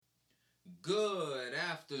Good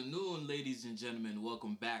afternoon, ladies and gentlemen.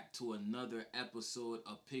 Welcome back to another episode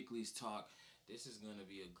of Pickley's Talk. This is going to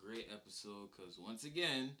be a great episode because, once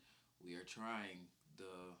again, we are trying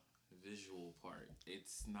the visual part.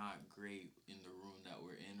 It's not great in the room that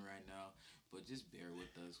we're in right now, but just bear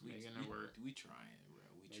with us. Making it work. We trying, bro.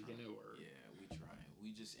 Making it work. Yeah, we trying.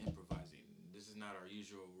 We just improvising. This is not our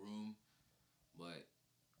usual room, but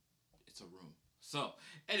it's a room. So,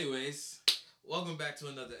 anyways, welcome back to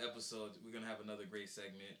another episode. We're gonna have another great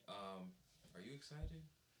segment. Are you excited?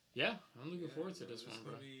 Yeah, I'm looking forward to this one,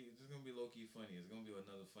 bro. This is gonna be low key funny. It's gonna be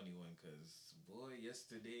another funny one, cause boy,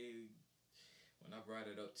 yesterday when I brought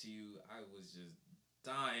it up to you, I was just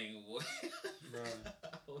dying, boy. Bro.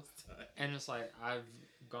 I was dying. And it's like I've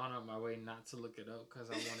gone out my way not to look it up because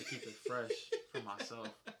I want to keep it fresh for myself.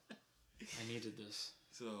 I needed this.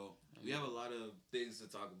 So we have a lot of things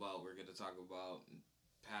to talk about. We're gonna talk about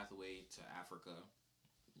pathway to Africa.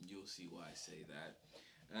 You'll see why I say that.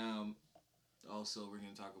 Also, we're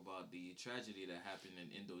going to talk about the tragedy that happened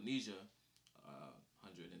in Indonesia.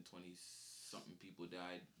 120 something people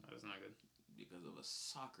died. That's not good. Because of a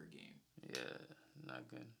soccer game. Yeah, not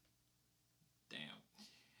good. Damn.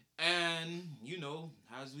 And,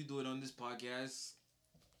 as we do it on this podcast,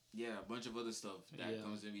 yeah, a bunch of other stuff that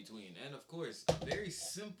comes in between. And, of course, a very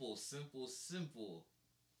simple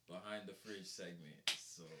behind the fridge segment.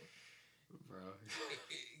 So, bro.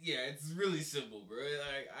 Yeah, it's really simple, bro.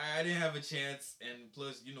 Like, I didn't have a chance, and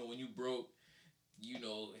plus, when you broke,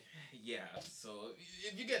 yeah. So,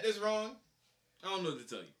 if you get this wrong, I don't know what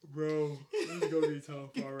to tell you. Bro, this is going to be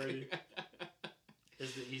tough already.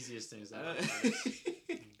 It's the easiest things that I've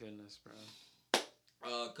Goodness, bro.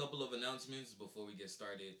 A couple of announcements before we get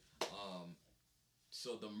started.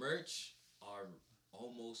 So, the merch are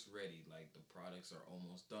almost ready. Like, the products are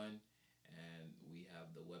almost done. And we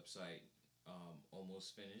have the website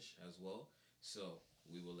almost finished as well. So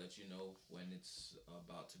we will let you know when it's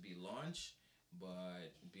about to be launched.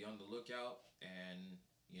 But be on the lookout. And,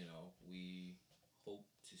 we hope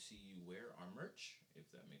to see you wear our merch, if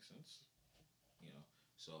that makes sense.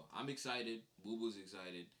 So I'm excited. Boo Boo's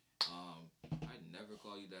excited. I'd never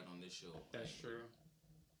call you that on this show. That's true.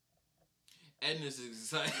 Edna's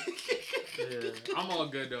excited. Yeah, I'm all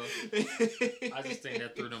good though. I just think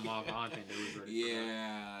that threw them off. I don't think they was ready.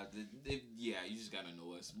 Yeah, you just gotta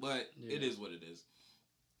know us, but it is what it is.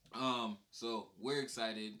 So we're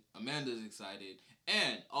excited. Amanda's excited,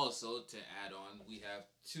 and also to add on, we have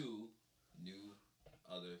 2 new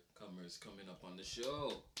other comers coming up on the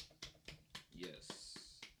show. Yes.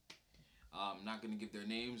 I'm not gonna give their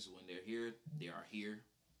names when they're here. They are here,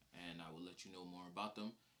 and I will let you know more about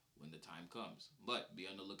them when the time comes. But be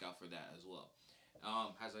on the lookout for that as well.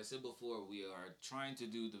 As I said before, we are trying to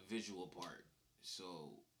do the visual part.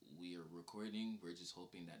 So we are recording. We're just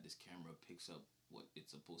hoping that this camera picks up what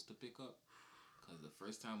it's supposed to pick up. Because the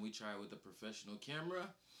first time we tried with a professional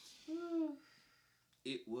camera,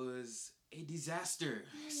 it was a disaster.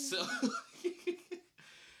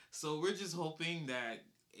 So we're just hoping that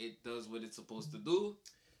it does what it's supposed to do.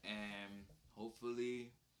 And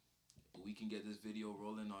hopefully we can get this video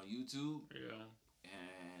rolling on YouTube. Yeah.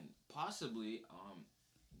 And possibly,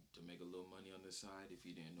 to make a little money on the side, if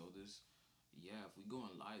you didn't know this, if we go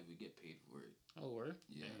on live, we get paid for it. Oh, word?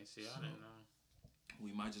 Yeah. Dang, see, I didn't know.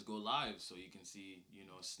 We might just go live so you can see,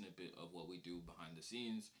 a snippet of what we do behind the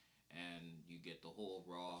scenes, and you get the whole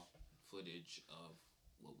raw footage of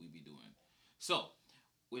what we be doing. So,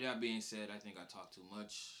 with that being said, I think I talked too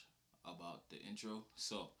much about the intro.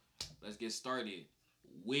 So, let's get started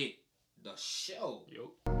with the show.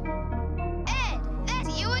 Yup. Hey,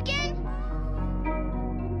 that's you again?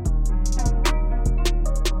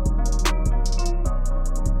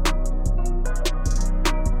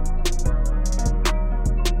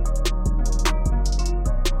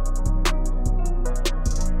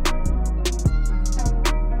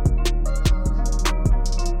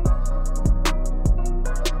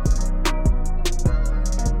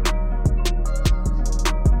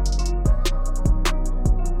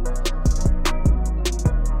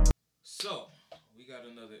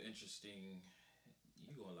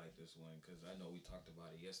 You're gonna like this one because I know we talked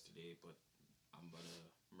about it yesterday, but I'm gonna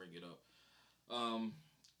bring it up.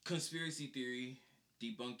 Conspiracy theory,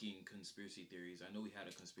 debunking conspiracy theories. I know we had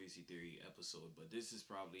a conspiracy theory episode, but this is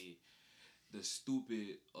probably the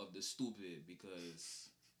stupid of the stupid because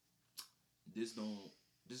this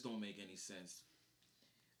don't make any sense.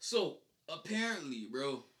 So apparently,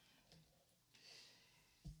 bro,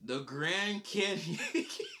 the Grand Canyon.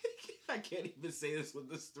 I can't even say this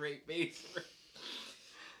with a straight face.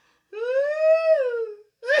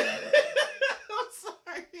 I'm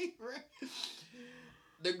sorry, bro.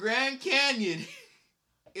 The Grand Canyon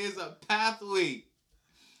is a pathway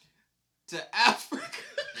to Africa.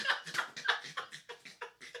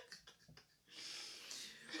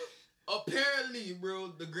 Apparently, bro,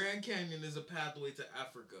 the Grand Canyon is a pathway to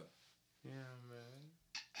Africa. Yeah, man.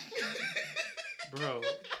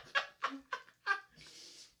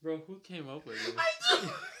 Bro, who came up with this?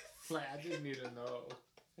 Like, I just need to know.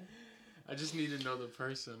 I just need to know the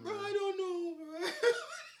person, bro. Man. I don't know,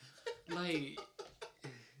 bro. Like,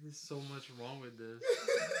 there's so much wrong with this.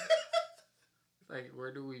 Like,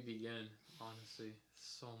 where do we begin? Honestly,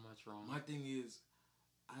 so much wrong. My thing is,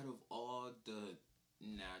 out of all the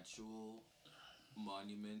natural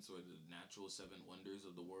monuments or the natural seven wonders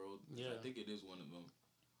of the world, I think it is one of them.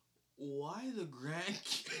 Why the Grand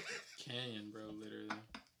Canyon, bro? Literally.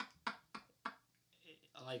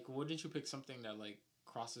 Like, wouldn't you pick something that like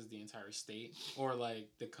crosses the entire state or like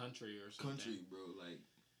the country or something? Country, bro. Like,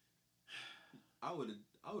 I would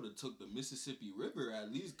have took the Mississippi River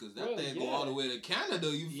at least, cause that thing go all the way to Canada.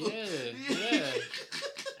 You feel? Yeah.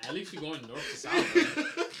 At least you're going north to south. Bro.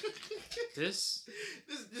 This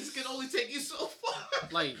can only take you so far.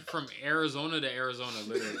 Like from Arizona to Arizona,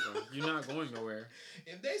 literally, bro. You're not going nowhere.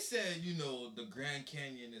 If they said, the Grand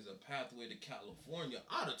Canyon is a pathway to California,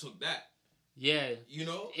 I'd have took that. Yeah.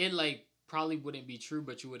 It like probably wouldn't be true,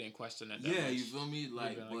 but you wouldn't question it that much. You feel me?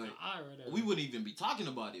 Like, but we wouldn't even be talking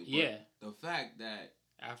about it. But the fact that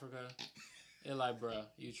Africa, it like, bro,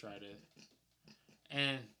 you tried it.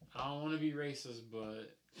 And I don't want to be racist,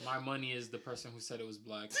 but my money is the person who said it was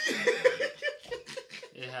black.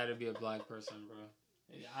 It had to be a black person, bro.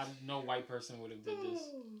 No white person would have did this.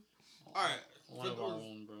 All right. One of our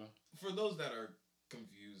own, bro. For those that are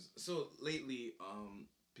confused, so lately,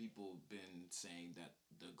 people been saying that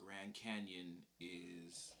the Grand Canyon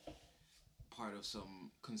is part of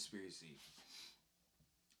some conspiracy.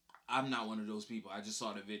 I'm not one of those people. I just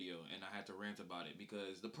saw the video and I had to rant about it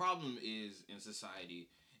because the problem is in society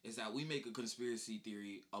is that we make a conspiracy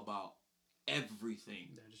theory about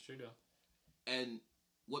everything. That is true, though. And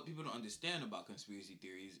what people don't understand about conspiracy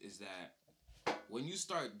theories is that when you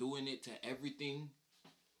start doing it to everything,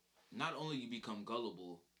 not only you become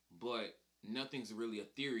gullible, but nothing's really a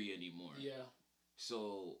theory anymore. Yeah.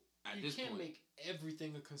 So at this point, you can't make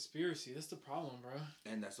everything a conspiracy. That's the problem, bro.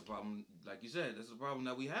 And that's the problem, like you said, that's the problem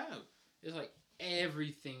that we have. It's like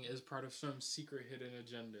everything is part of some secret hidden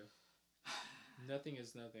agenda. Nothing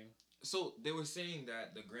is nothing. So they were saying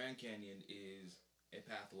that the Grand Canyon is a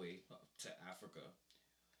pathway to Africa.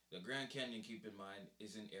 The Grand Canyon, keep in mind,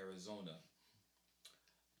 is in Arizona.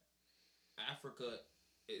 Africa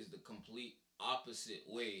is the complete opposite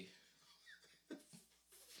way.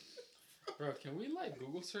 Bro, can we like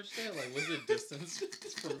Google search that? Like, what's the distance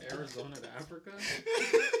from Arizona to Africa?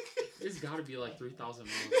 It's gotta be like 3,000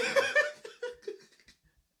 miles. Bro.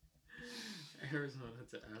 Arizona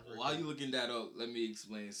to Africa. While you looking that up, let me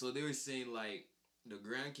explain. So they were saying like the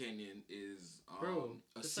Grand Canyon is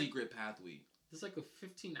a secret pathway. It's like a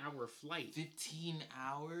 15-hour flight. 15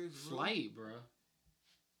 hours? Bro? Flight, bro.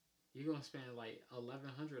 You're gonna spend like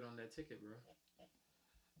 $1,100 on that ticket, bro.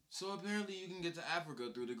 So apparently you can get to Africa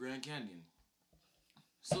through the Grand Canyon.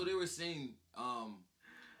 So they were saying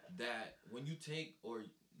that when you take, or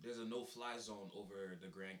there's a no-fly zone over the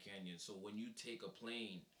Grand Canyon. So when you take a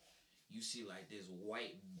plane, you see like this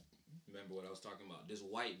white, remember what I was talking about, this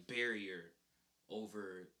white barrier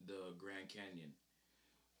over the Grand Canyon.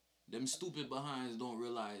 Them stupid behinds don't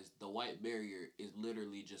realize the white barrier is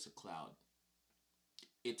literally just a cloud.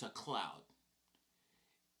 It's a cloud.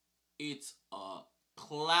 It's a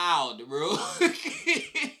cloud, bro.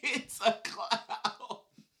 It's a cloud.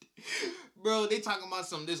 Bro, they talking about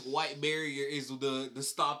this white barrier is the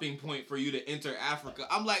stopping point for you to enter Africa.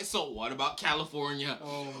 I'm like, so what about California?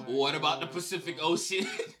 What about the Pacific Ocean?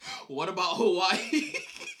 What about Hawaii?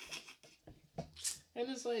 And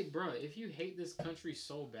it's like, bro, if you hate this country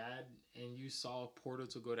so bad and you saw a portal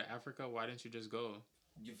to go to Africa, why didn't you just go?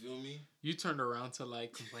 You feel me? You turned around to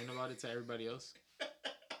like complain about it to everybody else.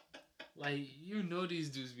 Like, these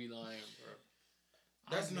dudes be lying, bro.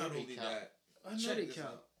 That's not only that. I know they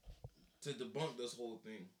count. To debunk this whole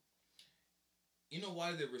thing, you know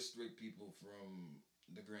why they restrict people from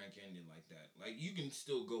the Grand Canyon like that? Like, you can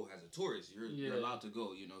still go as a tourist. You're allowed to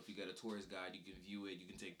go. You know, if you get a tourist guide, you can view it, you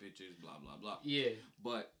can take pictures, blah, blah, blah. Yeah.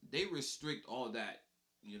 But they restrict all that,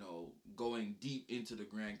 going deep into the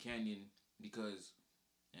Grand Canyon because,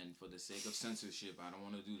 and for the sake of censorship, I don't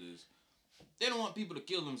want to do this. They don't want people to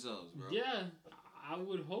kill themselves, bro. Yeah, I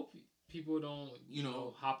would hope people don't,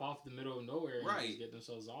 hop off the middle of nowhere and just get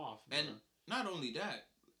themselves off. Bro. And not only that,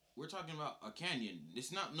 we're talking about a canyon.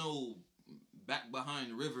 It's not no back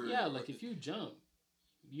behind the river. Yeah, like if you jump,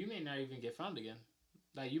 you may not even get found again.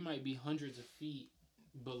 Like, you might be hundreds of feet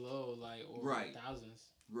below, like, or thousands.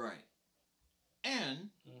 Right. And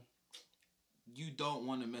you don't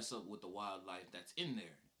want to mess up with the wildlife that's in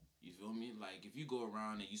there. You feel me? Like, if you go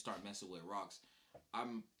around and you start messing with rocks,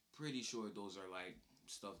 I'm pretty sure those are, like,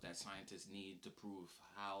 stuff that scientists need to prove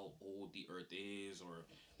how old the Earth is or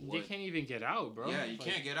what. They can't even get out, bro. Yeah, you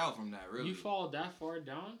can't get out from that, really. You fall that far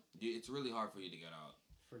down? It's really hard for you to get out.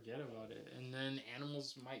 Forget about it. And then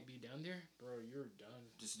animals might be down there? Bro, you're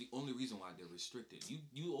done. Just the only reason why they're restricted.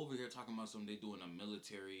 You over here talking about something they doing a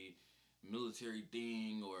military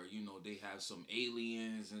thing, or they have some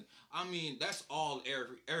aliens, and I mean that's all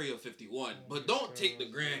Area 51. But don't take the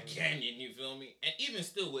Grand Canyon, you feel me? And even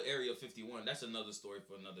still with Area 51, that's another story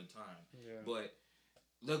for another time. Yeah. But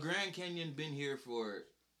the Grand Canyon been here for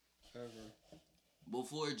ever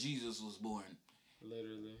before Jesus was born.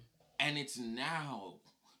 Literally. And it's now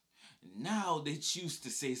they choose to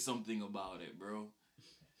say something about it, bro.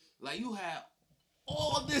 Like, you had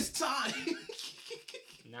all this time.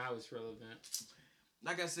 Now it's relevant.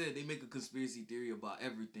 Like I said, they make a conspiracy theory about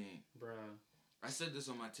everything. Bruh. I said this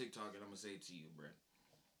on my TikTok, and I'm going to say it to you, bruh.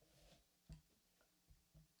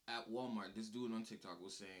 At Walmart, this dude on TikTok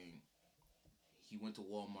was saying he went to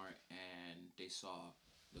Walmart and they saw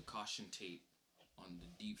the caution tape on the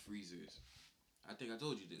deep freezers. I think I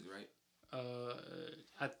told you this, right?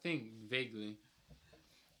 I think vaguely.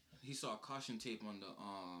 He saw caution tape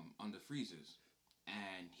on the freezers.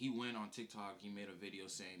 And he went on TikTok, he made a video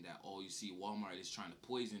saying that, you see, Walmart is trying to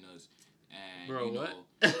poison us. And, bro, what?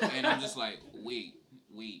 And I'm just like, wait.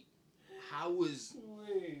 How is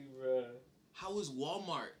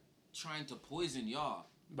Walmart trying to poison y'all?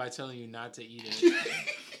 By telling you not to eat it.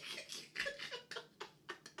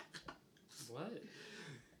 What?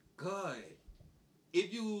 God.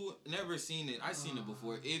 If you never seen it, I've seen it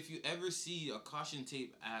before. If you ever see a caution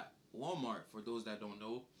tape at Walmart, for those that don't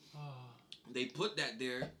know, they put that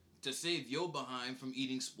there to save your behind from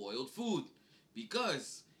eating spoiled food.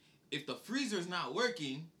 Because if the freezer's not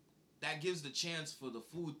working, that gives the chance for the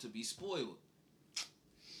food to be spoiled.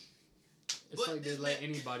 It's like they let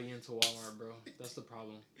anybody into Walmart, bro. That's the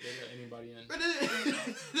problem. They let anybody in. But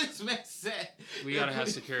this man said... We gotta have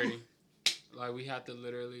security. Like, we have to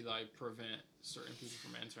literally, like, prevent certain people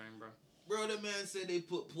from entering, bro. Bro, the man said they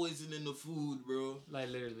put poison in the food, bro. Like,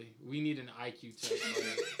 literally. We need an IQ test.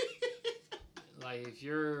 Like, if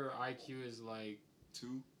your IQ is, like...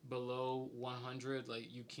 2? Below 100,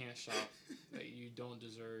 like, you can't shop. Like, you don't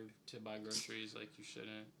deserve to buy groceries. Like, you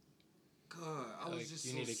shouldn't. God, I was just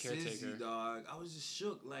so sissy, dog. I was just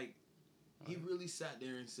shook. Like, he really sat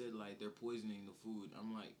there and said, like, they're poisoning the food.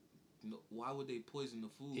 I'm like, no, why would they poison the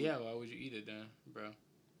food? Yeah, why would you eat it then, bro?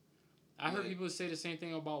 I heard people say the same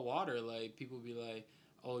thing about water. Like, people be like,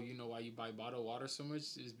 oh, you know why you buy bottled water so much?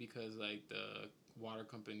 Is because, like, the water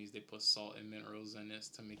companies, they put salt and minerals in it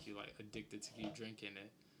to make you, like, addicted to keep drinking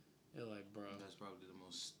it. They're like, bro. That's probably the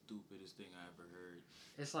most stupidest thing I ever heard.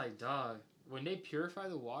 It's like, dog, when they purify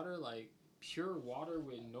the water, like, pure water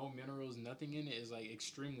with no minerals, nothing in it is, like,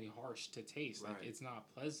 extremely harsh to taste. Like, it's not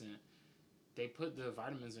pleasant. They put the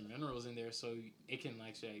vitamins and minerals in there so it can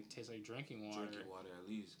actually, like, taste like drinking water. Drinking water, at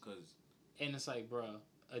least, because... And it's like, bro,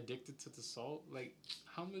 addicted to the salt? Like,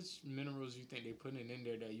 how much minerals you think they putting in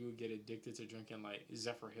there that you would get addicted to drinking, like,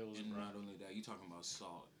 Zephyr Hills, and bro? Not only that, you talking about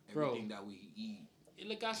salt. Everything that we eat.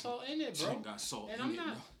 It got salt in it, bro. It got salt and in I'm it,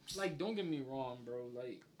 not, bro. Like, don't get me wrong, bro.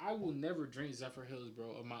 Like, I will never drink Zephyr Hills,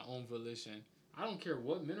 bro, of my own volition. I don't care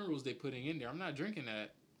what minerals they putting in there. I'm not drinking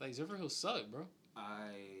that. Like, Zephyr Hills suck, bro.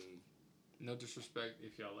 No disrespect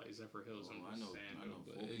if y'all like Zephyr Hills. I know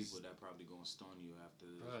 4 people that probably gonna stone you after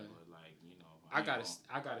this, but like, I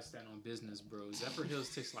gotta stand on business, bro. Zephyr Hills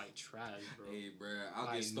tastes like trash, bro. Hey, bro,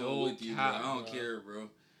 I'll get stoned with you, bro. I don't care, bro.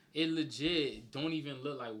 It legit don't even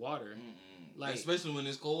look like water. Like, especially when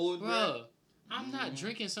it's cold, bro. I'm not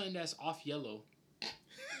drinking something that's off yellow.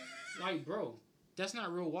 Like, bro, that's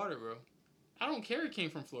not real water, bro. I don't care it came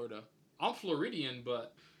from Florida. I'm Floridian,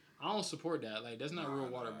 but I don't support that. Like, that's not real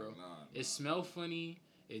water, bro. It smells funny.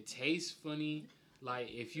 It tastes funny.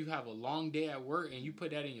 Like, if you have a long day at work and you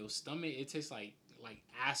put that in your stomach, it tastes like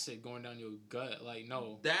acid going down your gut. Like,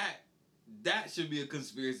 no. That should be a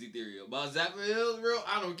conspiracy theory. About Zephyr Hills, bro,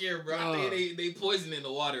 I don't care, bro. I think they poisoning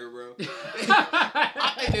the water, bro.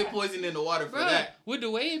 I think they poisoning the water for that. With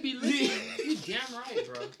the way it be looking, you damn right,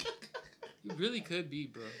 bro. You really could be,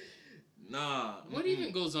 bro. Nah. What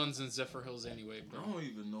even goes on in Zephyr Hills anyway, bro? I don't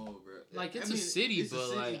even know, bro. Like, it's a city,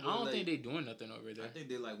 but I don't think they doing nothing over there. I think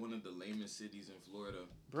they're like one of the lamest cities in Florida.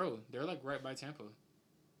 Bro, they're like right by Tampa.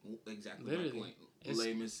 Exactly. Literally. My point.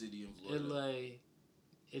 Lamest city in Florida.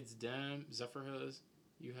 It's them, Zephyr Hills,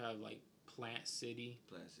 You have like Plant City.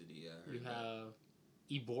 Plant City, yeah. I heard You that. have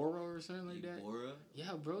Ebora or something like that. Ebora?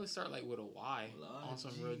 Yeah, bro. It start like with a Y on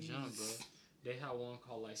some real jump, bro. jeez. They have one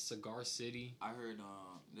called like Cigar City. I heard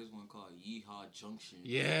there's one called Yeehaw Junction.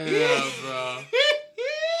 Yeah, bro.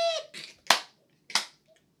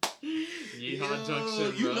 Yeehaw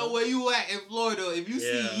Junction, You bro. know where you at in Florida. If you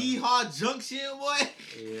see Yeehaw Junction, boy,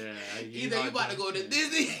 yeah, either you about to go to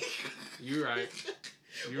Disney. You right.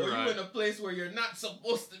 You're or right. you in a place where you're not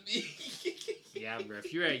supposed to be. Yeah, bro.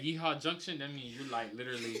 If you're at Yeehaw Junction, that means you're like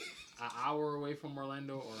literally an hour away from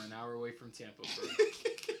Orlando or an hour away from Tampa, bro.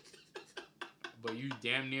 But you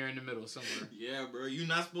damn near in the middle somewhere. Yeah, bro. You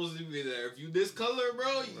not supposed to be there. If you this color,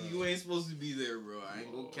 bro, you ain't supposed to be there, bro. I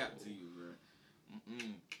ain't gonna cap to you, bro.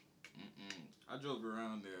 I drove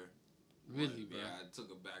around there. Really, bro? Yeah, I took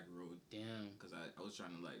a back road. Damn. Because I was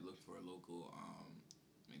trying to, like, look for a local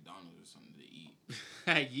McDonald's or something to eat.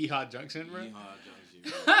 At Yeehaw Junction, bro? Yeehaw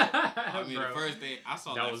Junction, bro. I mean, Bro. the first thing, I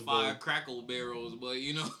saw That like was 5 bold. Crackle Barrels, but,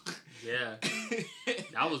 you know. Yeah.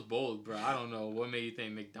 That was bold, bro. I don't know. What made you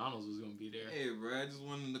think McDonald's was going to be there? Hey, bro, I just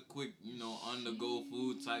wanted a quick, you know, on-the-go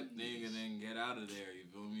food type thing and then get out of there, you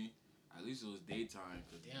feel me? At least it was daytime.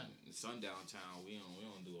 Cause Damn. in sundown town, we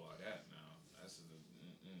don't do all that now. That's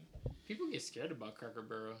People get scared about Cracker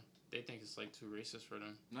Barrel. They think it's like too racist for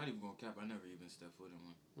them. not even gonna cap. I never even stepped foot in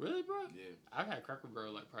one. Really, bro? Yeah. I've had Cracker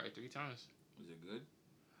Barrel like probably 3 times. Was it good?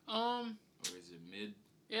 Or is it mid?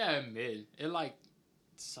 Yeah, mid. It like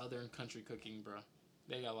southern country cooking, bro.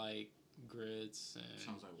 They got like grits and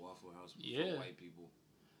Sounds like Waffle House for Yeah. white people.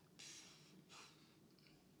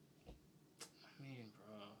 I mean,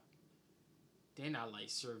 bro, they're not like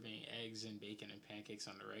serving eggs and bacon and pancakes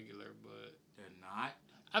on the regular, but They're not?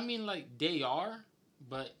 I mean, like they are,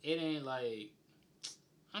 but it ain't like.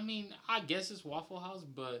 I mean, I guess it's Waffle House,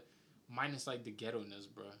 but minus like the ghetto-ness,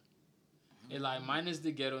 bro. It like minus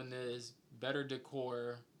the ghetto-ness, better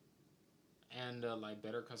decor, and like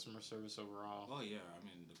better customer service overall. Oh, yeah. I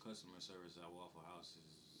mean, the customer service at Waffle House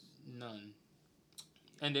is... None.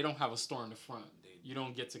 And they don't have a store in the front. They- You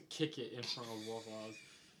don't get to kick it in front of Waffle House.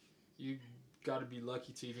 You gotta be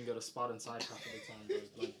lucky to even get a spot inside half of the time,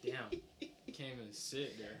 bro. Like, damn, you can't even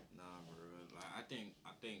sit there. Nah, bro. Like, I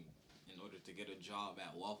think in order to get a job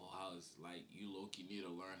at Waffle House, like, you low-key need to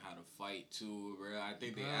learn how to fight, too, bro. I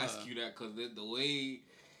think they Bruh. ask you that because the way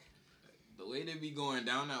they be going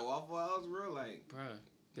down at Waffle House, bro, like... Bruh,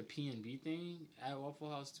 the P&B thing at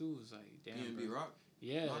Waffle House, too, was like, damn, P&B bro. Rock?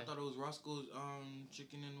 Yeah. No, I thought it was Roscoe's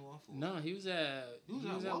chicken and waffle. No, he was at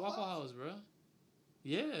Waffle Waffle House, bro.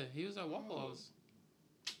 Yeah, he was at Waffle Oh. House.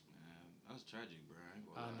 Man, that was tragic, bro. I ain't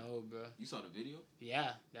I gonna lie. know, bro. You saw the video?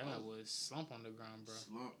 Yeah, that man Oh. was slump on the ground, bro.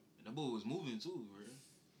 Slump. That boy was moving too, bro.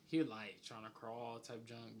 He was like trying to crawl type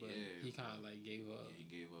junk, but Yeah, he kind of like gave up. Yeah, he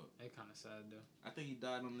gave up. That kind of sad though. I think he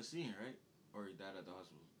died on the scene, right? Or he died at the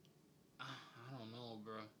hospital. I don't know,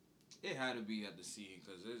 bro. It had to be at the scene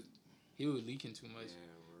because it's He was leaking too much.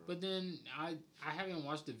 yeah, bro. But then I haven't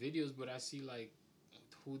watched the videos, but I see like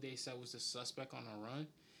who they said was the suspect on the run.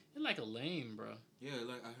 It's like a lame, bro. Yeah,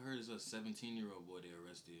 like I heard it's a 17-year-old boy they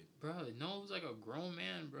arrested. Bro, no, it was like a grown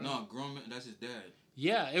man, bro. No, grown man. That's his dad.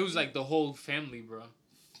 Yeah, it was like the whole family, bro.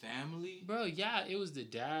 Family? Bro, yeah, it was the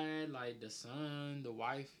dad, like the son, the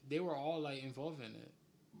wife. They were all like involved in it.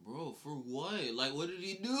 Bro, for what? Like, what did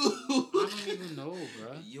he do? I don't even know,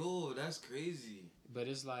 bro. Yo, that's crazy. But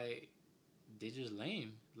it's like they just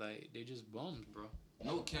lame. Like they just bums, bro.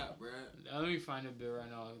 No cap, bro. Let me find a bit right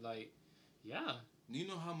now. Like, yeah. Do you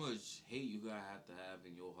know how much hate you gotta have to have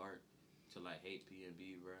in your heart to like hate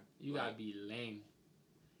P&B, bro? You Like, gotta be lame.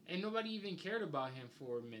 And nobody even cared about him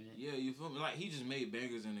for a minute. Yeah, you feel me? Like he just made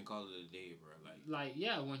bangers and then called it a day, bro. Like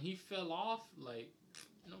Yeah, when he fell off, like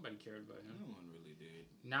nobody cared about him. no one really did.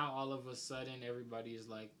 Now all of a sudden, everybody is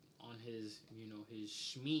like on his, his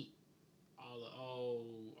schmeat.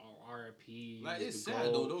 RIP. Like it's the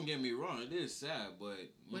sad goal. though. Don't get me wrong. It is sad, but you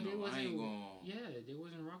But they know, I ain't gonna. Yeah, they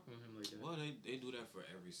wasn't rocking with him like that. Well, they do that for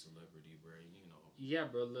every celebrity, bro. You know. Yeah,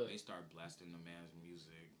 bro. Look, They start blasting the man's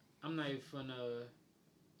music. I'm not even finna.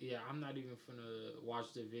 Yeah, I'm not even finna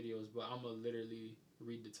watch the videos, but I'm gonna literally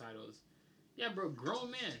read the titles. Yeah, bro.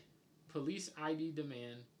 Grown man. Police ID the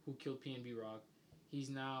man who killed PNB Rock. He's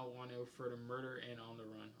now wanted for the murder and on the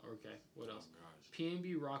run. Okay, what else? Oh gosh.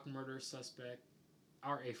 PNB Rock murder suspect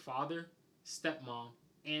are a father, stepmom,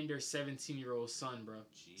 and their 17-year-old son, bro.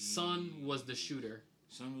 Son was the shooter.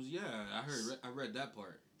 Son was I read that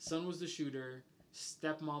part. Son was the shooter.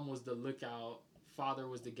 Stepmom was the lookout. Father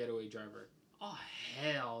was the getaway driver. Oh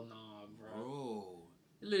hell no, bro. Bro,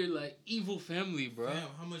 Literally, like, evil family, bro. Fam,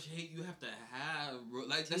 how much hate you have to have, bro?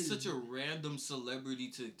 Like, that's such a random celebrity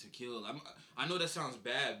to kill. I know that sounds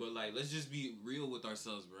bad, but, like, let's just be real with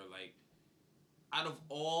ourselves, bro. Like, out of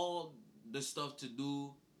all the stuff to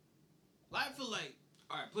do, I feel like,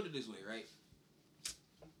 alright, put it this way, right?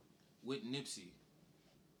 With Nipsey,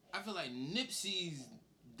 I feel like Nipsey's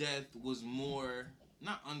death was more,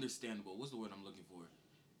 not understandable, what's the word I'm looking for?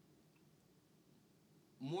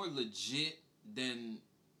 More legit than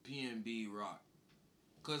PNB Rock.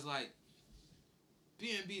 Cause like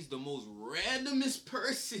PNB's the most randomest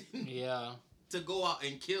person to go out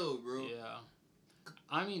and kill, bro. Yeah.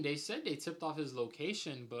 I mean, they said they tipped off his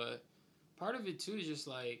location, but part of it too is just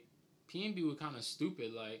like PNB was kind of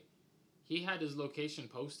stupid. Like, he had his location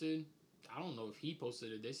posted. I don't know if he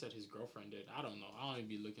posted it. They said his girlfriend did. I don't know. I don't even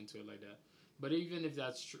be looking to it like that. But even if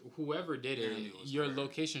that's true, whoever did it, your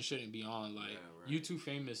location shouldn't be on. Like, you too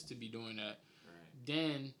famous to be doing that. Right.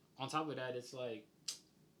 Then, on top of that, it's like,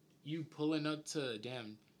 you pulling up to,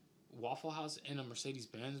 damn, Waffle House in a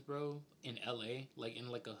Mercedes-Benz, bro, in L.A., like, in,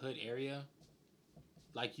 like, a hood area.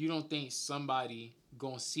 Like, you don't think somebody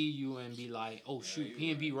gonna see you and be like, oh, shoot,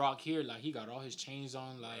 PNB Rock here. Like, he got all his chains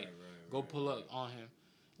on. Like, go pull up on him.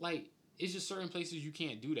 Like, it's just certain places you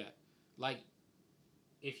can't do that. Like,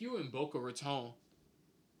 if you in Boca Raton,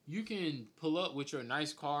 you can pull up with your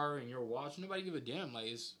nice car and your watch. Nobody give a damn. Like,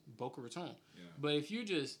 it's Boca Raton. Yeah. But if you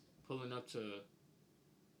just pulling up to,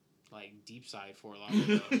 like, Deep Side for a lot of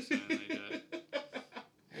something like that,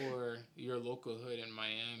 or your local hood in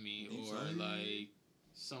Miami, or like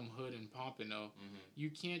some hood in Pompano, you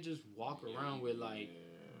can't just walk around with like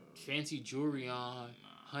fancy jewelry on,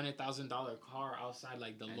 $100,000 car outside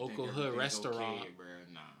like the local hood restaurant. Okay, bro.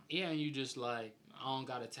 Nah. Yeah, and you just like, I don't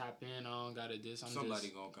gotta tap in, I don't gotta this. Somebody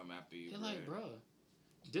gonna come after you. They're bro. like, bro,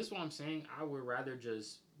 this is what I'm saying. I would rather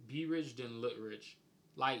just be rich than look rich.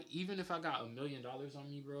 Like, even if I got $1 million on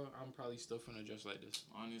me, bro, I'm probably still finna dress like this.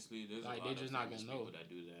 Honestly, there's like, a lot they just of not famous gonna know people that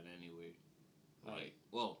do that anyway. Like,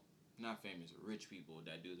 well, not famous, rich people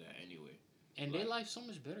that do that anyway. And their life's so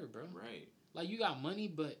much better, bro. Right. Like, you got money,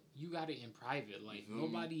 but you got it in private. Like,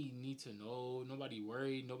 nobody need to know, nobody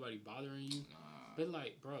worried, nobody bothering you. Nah. But,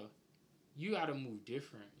 like, bro, you gotta move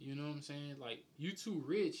different. You know what I'm saying? Like, you too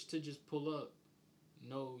rich to just pull up.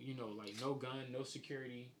 No, you know, like, no gun, no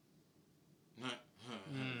security.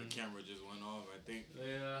 The camera just went off, I think.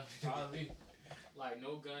 Yeah, probably. Like,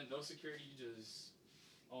 no gun, no security. You just,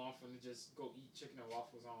 I'm finna just go eat chicken and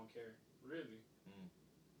waffles. I don't care. Really.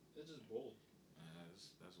 It's just bold.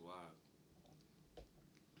 That's wild.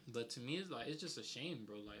 But to me, it's like, it's just a shame,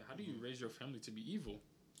 bro. Like, how do you raise your family to be evil?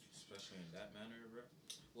 Especially in that manner, bro.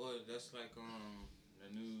 Well, that's like the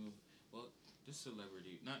new, this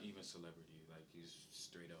celebrity, not even celebrity, like he's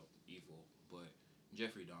straight up evil, but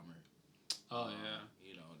Jeffrey Dahmer. Oh yeah.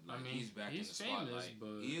 You know, like, I mean, he's back in the famous, spotlight.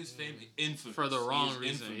 But he is famous, infamous for the wrong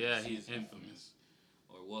reason. Infamous. Yeah, he's infamous.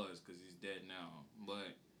 Or was, because he's dead now.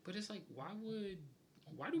 But it's like,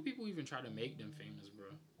 why do people even try to make them famous, bro?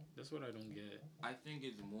 That's what I don't get. I think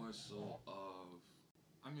it's more so of,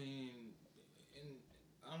 I mean,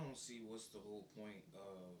 I don't see what's the whole point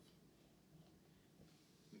of,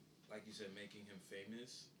 like you said, making him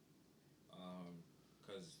famous.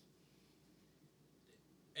 Because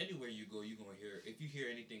anywhere you go, you're going to hear, if you hear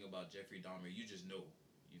anything about Jeffrey Dahmer, you just know.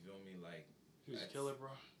 You feel me? Like, he was a killer, bro.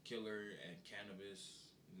 Killer and cannabis.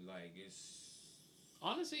 Like, it's...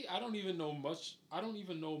 Honestly, I don't even know much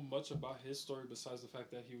about his story besides the fact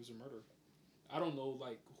that he was a murderer. I don't know,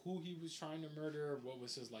 like, who he was trying to murder, what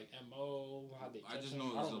was his, like, M.O., how they catch him. I just know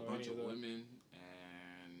it was a bunch of women,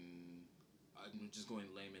 and I'm just going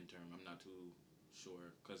layman term. I'm not too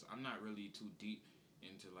sure, because I'm not really too deep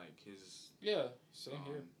into, like, his... Yeah, same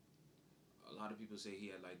here. A lot of people say he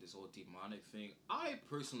had, like, this whole demonic thing. I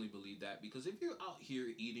personally believe that, because if you're out here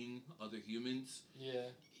eating other humans... Yeah.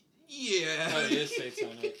 Oh, it is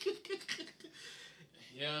satanic.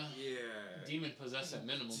 Yeah. Yeah. Demon possessed at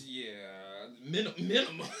minimum. Yeah.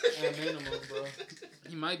 Minimum. At minimum, bro.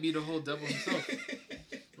 He might be the whole devil himself.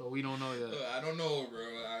 But we don't know yet. I don't know,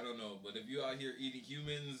 bro. I don't know. But if you out here eating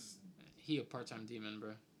humans... He a part-time demon,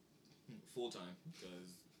 bro. Full-time.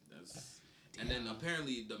 Because that's... Damn. And then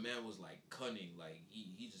apparently the man was, like, cunning. Like,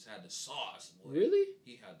 he just had the sauce, boy. Really?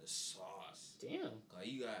 He had the sauce. Damn. Like,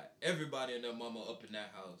 you got everybody and their mama up in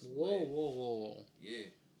that house. Whoa. Yeah.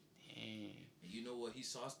 Dang. And you know what he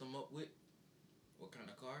sauced them up with? What kind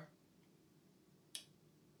of car?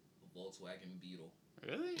 A Volkswagen Beetle.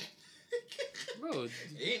 Really? Bro.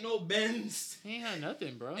 Ain't no Benz. He ain't had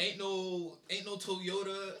nothing, bro. Ain't no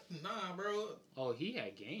Toyota. Nah, bro. Oh, he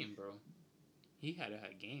had game, bro. He had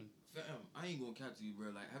game. Fam, I ain't gonna cap to you,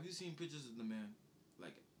 bro. Like, have you seen pictures of the man?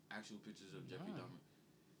 like actual pictures of Jeffrey No. Dahmer.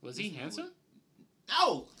 Was he handsome?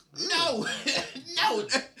 No, no, no.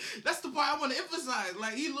 That's the part I want to emphasize.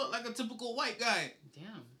 Like, he looked like a typical white guy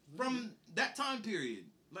Damn. from that time period.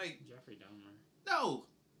 Like, Jeffrey Dahmer. no,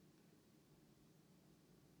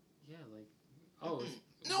 Yeah, like, oh,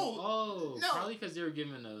 no, oh, no. probably because they were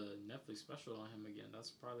giving a Netflix special on him again.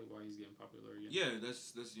 That's probably why he's getting popular again. yeah.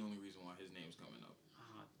 That's the only reason why his name's coming up.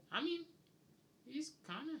 I mean, he's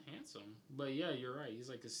kind of handsome, but yeah, you're right. He's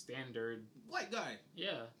like a standard White guy.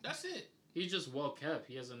 Yeah, That's it. he's just well kept.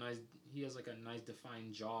 He has like a nice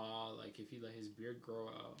defined jaw. Like if he let his beard grow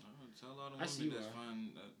out. Tell a lot of I see women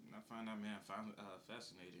why. I find that man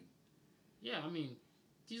fascinating. Yeah, I mean,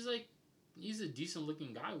 he's a decent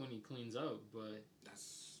looking guy when he cleans up, but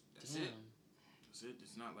That's damn. it. That's it.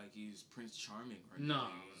 It's not like he's Prince Charming or anything. No.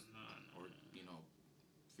 Or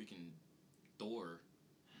freaking Thor.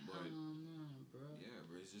 But No, bro. yeah,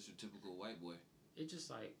 bro, it's just a typical white boy. It just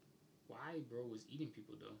like, why bro was eating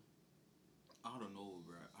people though? I don't know,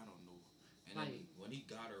 bro. I don't know. And Like- then when he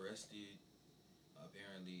got arrested,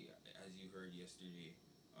 apparently, as you heard yesterday,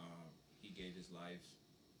 he gave his life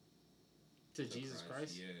To Jesus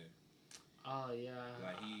Christ? Yeah. Oh yeah.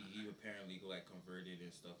 Like he apparently like converted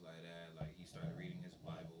and stuff like that. Like he started reading his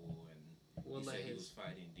Bible and Well, he like said he was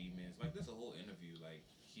fighting demons. Like there's a whole interview. Like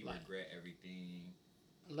he Like- regret everything.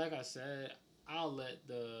 Like I said, I'll let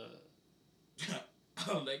the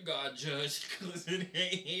I'll let God judge because it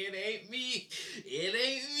ain't me. It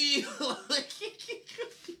ain't me.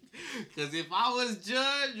 Because if I was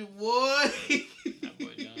judge, boy. that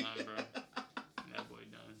boy done, bro. That boy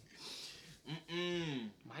done.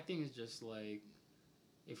 My thing is just like,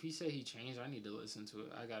 if he say he changed, I need to listen to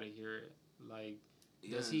it. I gotta hear it. Like,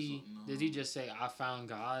 does he just say I found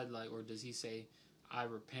God, like, or does he say I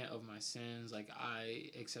repent of my sins, like I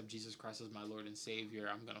accept Jesus Christ as my Lord and Savior,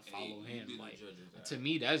 I'm gonna follow him? Like, to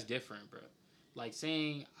me that's different, bro. Like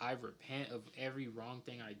saying I repent of every wrong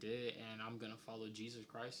thing I did and I'm gonna follow Jesus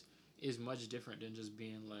Christ is much different than just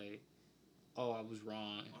being like, oh, I was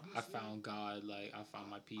wrong. Honestly, I found God. Like I found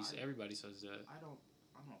my peace. Everybody says that. I don't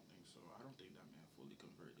think so. I don't think that man fully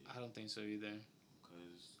converted. I don't think so either.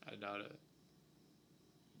 Because I doubt it.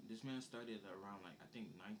 this man started around like I think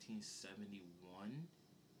 1971,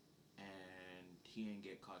 and he didn't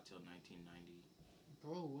get caught till 1990.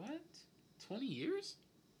 Bro, what? 20 years?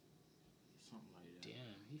 Something like that.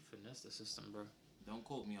 Damn, he finessed the system, bro. Don't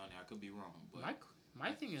quote me on that. I could be wrong, but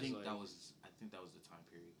My thing is like, I think that was the time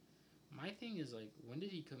period. my thing is like, when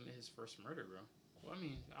did he commit his first murder, bro? Well, I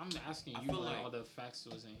mean, I'm asking I you, feel like, like- all the facts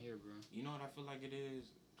was in here, bro. You know what I feel like it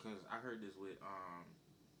is? Because I heard this with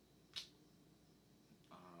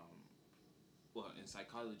in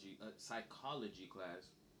psychology class,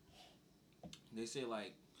 they say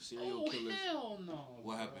like serial killers. Hell no.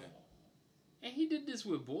 What bro. happened? And he did this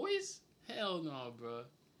with boys? Hell no, bro.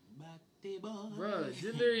 Bate boy. Bro,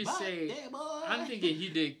 they literally Bate say, boy. I'm thinking he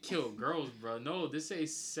did kill girls, bro. No, this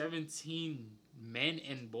says 17 men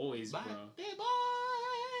and boys, bro. Bate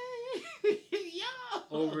boy. Yo.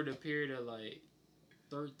 Over the period of like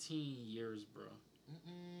 13 years, bro.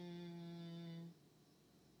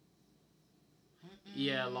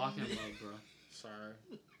 Yeah, lock him up, bro. Sorry,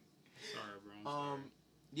 bro. I'm sorry.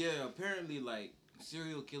 Yeah, apparently like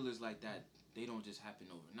serial killers like that, they don't just happen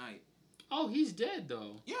overnight. Oh, he's dead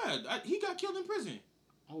though. Yeah, he got killed in prison.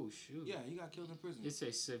 Oh shoot. Yeah, he got killed in prison. It's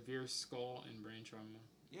a severe skull and brain trauma.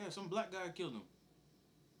 Yeah, some black guy killed him.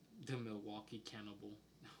 The Milwaukee cannibal.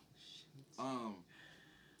 Oh,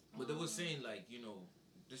 shoot. But they were saying like,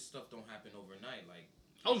 this stuff don't happen overnight. Like,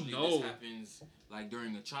 Oh, usually no. this happens like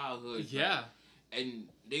during a childhood. Yeah. And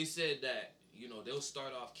they said that they'll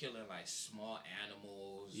start off killing like small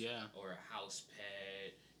animals. Yeah. Or a house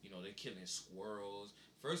pet. They're killing squirrels.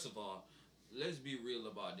 First of all, let's be real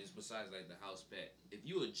about this. Besides like the house pet, if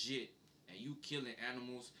you a jit and you killing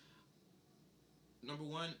animals, number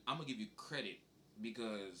one, I'm gonna give you credit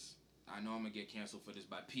because I know I'm gonna get canceled for this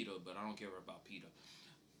by PETA, but I don't care about PETA.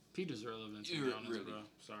 Peter's relevant to be honest, Really. bro.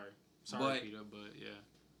 Sorry, But- Peter, but yeah.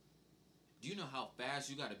 Do you know how fast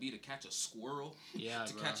you gotta be to catch a squirrel? Yeah,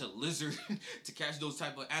 To bro. catch a lizard? To catch those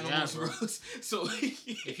type of animals, bro. bro? So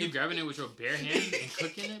If you're grabbing it with your bare hand and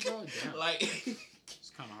cooking it, bro, damn. like, It's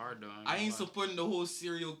kind of hard though. I ain't gonna lie. supporting the whole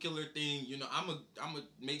serial killer thing. I'm a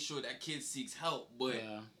make sure that kid seeks help, but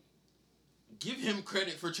Yeah. give him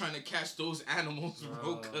credit for trying to catch those animals,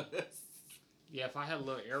 bro. Bro. 'Cause Yeah, if I had a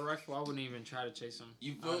little air rifle, I wouldn't even try to chase him.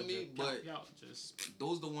 You I feel would me? just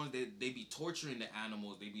those the ones that they be torturing the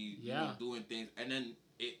animals. They be Yeah. doing things, and then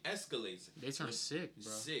it escalates. they turn It's sick, bro.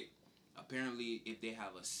 Sick. Apparently, if they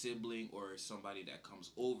have a sibling or somebody that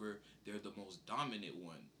comes over, they're the most dominant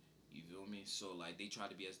one. You feel me? So like they try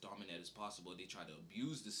to be as dominant as possible. They try to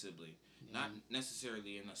abuse the sibling, not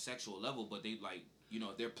necessarily in a sexual level, but they like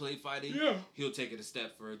they're play fighting. Yeah. He'll take it a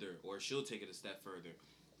step further, or she'll take it a step further,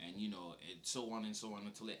 and and so on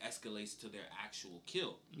until it escalates to their actual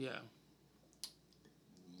kill. Yeah.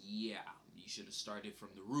 Yeah, you should have started from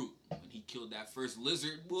the root when he killed that first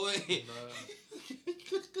lizard boy.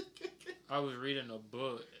 I was reading a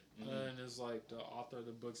book, and it's like the author of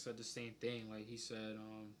the book said the same thing. Like he said,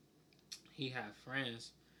 he had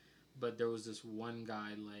friends, but there was this one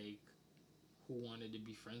guy like who wanted to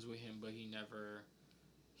be friends with him, but he never.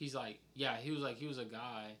 He was a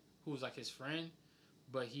guy who was like his friend,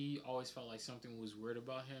 but he always felt like something was weird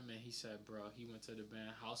about him. And he said, bro, he went to the band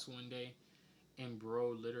house one day, and bro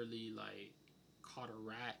literally like caught a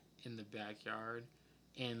rat in the backyard,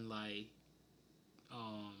 and like,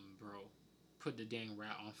 bro, put the dang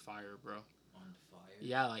rat on fire, bro. On fire?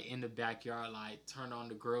 Yeah, like in the backyard, like turned on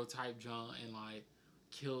the grill type junk and like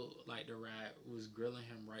killed like the rat, was grilling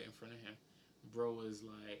him right in front of him. Bro was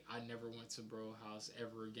like, I never went to bro house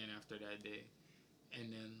ever again after that day.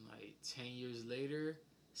 And then like 10 years later,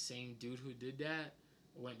 same dude who did that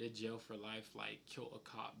went to jail for life, like killed a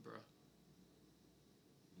cop, bro.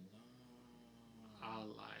 No. I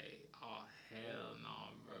like, oh hell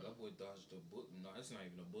no, bro. That boy dodged the bullet. No, that's not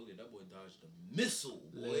even a bullet. That boy dodged a missile,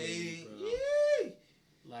 boy. Literally, bro. Yay!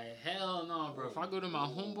 Like hell no, bro. If I go to my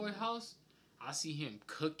homeboy house, I see him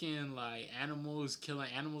cooking like animals,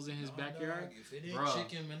 killing animals in his backyard. Dog, if it ain't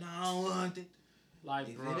chicken, man, I don't want it. Like,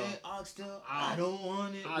 if bro, it ain't oxtail, I don't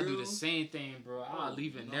want it. I'll bro. do the same thing, bro. I'll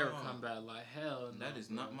leave and never come back. Like hell, no, that is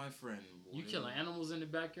bro. not my friend. Boy. You killing animals in the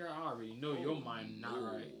backyard? I already know your mind not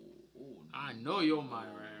right. Oh, I know your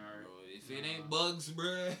mind right. Bro. If it ain't bugs,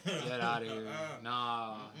 bro, get out of here.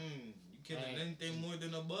 Nah. You killing anything more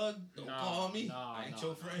than a bug? Don't call me. I ain't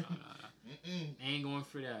your friend. Ain't going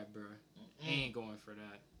for that, bro. Ain't going for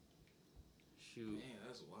that. Shoot. Man,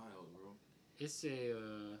 that's wild, bro. It's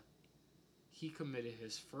he committed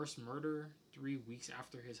his first murder 3 weeks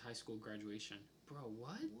after his high school graduation. Bro, what?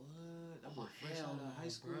 What? That boy fresh out of high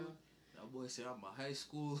school? Bro. That boy said, I'm a high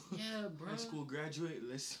school. Yeah, bro. High school graduate.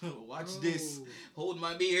 Let's watch this. Hold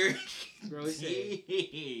my beer. Bro,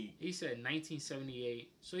 he said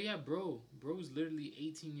 1978. So yeah, bro's literally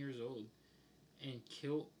 18 years old and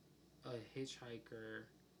killed a hitchhiker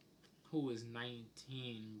who was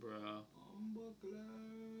 19, bro.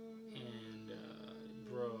 And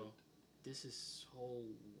bro, this is so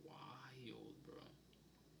wild, bro.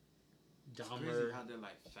 Dahmer, it's crazy how they're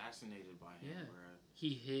like fascinated by him, bro. He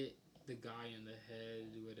hit the guy in the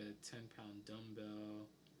head with a 10-pound dumbbell.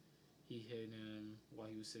 He hit him while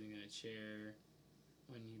he was sitting in a chair.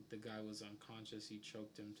 When the guy was unconscious, he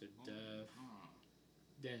choked him to death.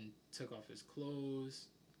 Then took off his clothes.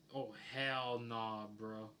 Oh, hell nah,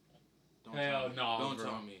 bro. Don't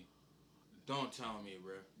tell me. Don't tell me,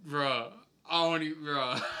 bro. Bro, I don't even,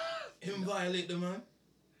 bro. Him violate the man?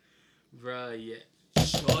 Bro, yeah.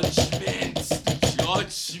 Judgment.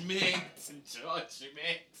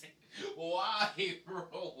 Why, bro?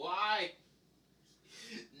 Why?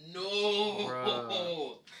 No.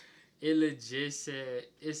 Bro. It legit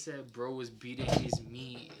said bro was beating his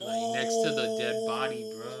meat like next to the dead body,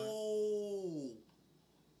 bro.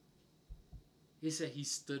 It said he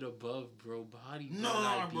stood above bro body.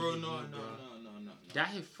 Bro, no. That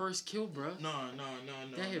his first kill, bro. No.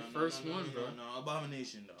 That his first one, bro. No,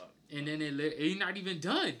 abomination, dog. And then it not even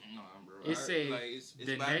done. Nah, bro. It say like, it's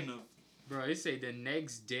the bad enough. Bro, it say the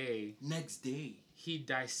next day. He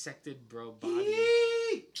dissected bro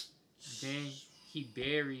body. Then he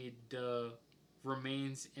buried the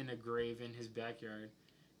remains in a grave in his backyard.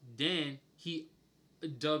 Then he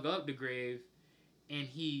dug up the grave and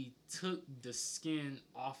he took the skin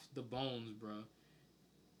off the bones, bro.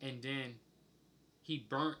 And then he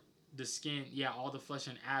burnt the skin, all the flesh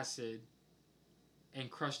and acid, and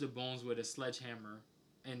crushed the bones with a sledgehammer,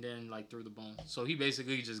 and then like threw the bones. So he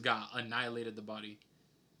basically just got annihilated the body.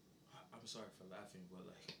 I'm sorry for laughing, but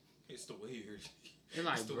like it's the way you're. It's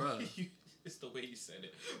like, bro. It's the way you said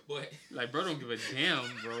it, but like, bro, don't give a damn,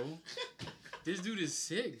 bro. This dude is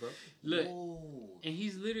sick, bro. Look, and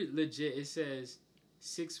he's literally legit. It says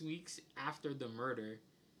 6 weeks after the murder,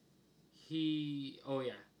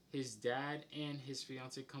 his dad and his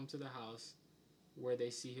fiance come to the house where they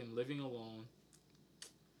see him living alone.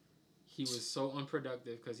 He was so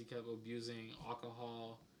unproductive because he kept abusing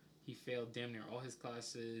alcohol. He failed damn near all his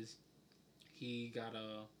classes. He got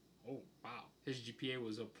his GPA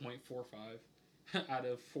was a 0.45 out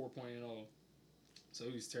of 4.0. So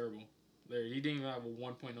he was terrible. He didn't even have a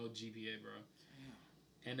 1.0 GPA, bro.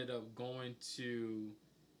 Damn. Ended up going to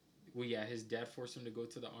Well, yeah, his dad forced him to go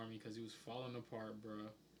to the army because he was falling apart, bro.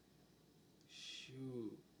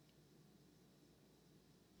 Shoot.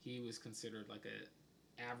 He was considered like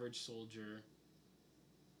a average soldier.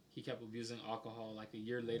 He kept abusing alcohol. Like a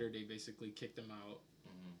year later, they basically kicked him out.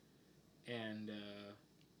 And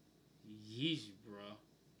yeesh, bro.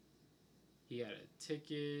 He had a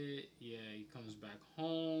ticket. Yeah, he comes back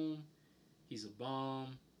home. He's a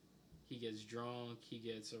bum. He gets drunk. He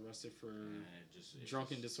gets arrested for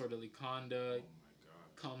drunken disorderly conduct. Oh my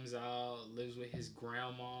god. Comes out, lives with his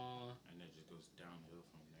grandma. And it just goes downhill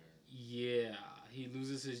from there. Yeah, he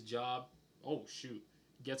loses his job. Oh shoot.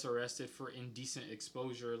 Gets arrested for indecent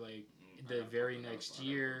exposure like the very next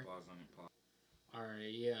year.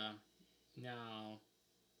 Alright, yeah. Now,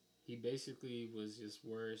 he basically was just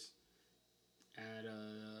worse. At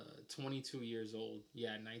 22 years old,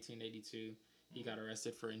 yeah, 1982, he got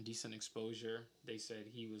arrested for indecent exposure. They said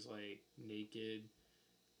he was like naked.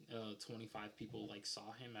 25 people like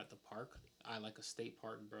saw him at the park, like a state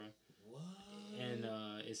park, bro. What? And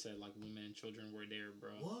it said like women and children were there,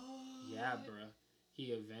 bro. What? Yeah, bro.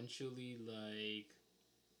 He eventually like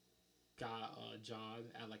got a job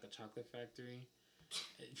at like a chocolate factory.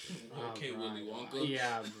 Okay, Willy Wonka.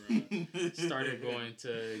 Yeah, bro. Started going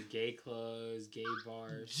to gay clubs, gay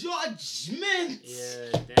bars. Judgment!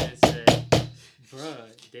 Yeah, then it said,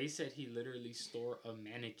 bruh, they said he literally stole a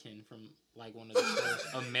mannequin from like one of the stores,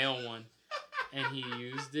 a male one, and he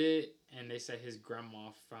used it, and they said his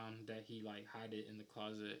grandma found that he like hid it in the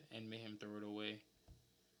closet and made him throw it away.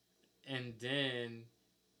 And then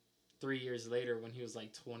 3 years later, when he was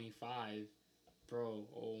like 25, bro,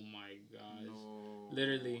 oh my gosh.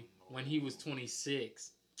 Literally, when he was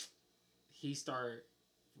 26, he started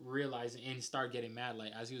realizing and started getting mad.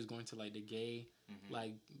 Like, as he was going to, like, the gay,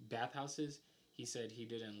 like, bathhouses, he said he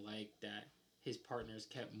didn't like that his partners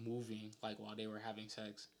kept moving, like, while they were having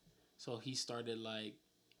sex. So he started, like,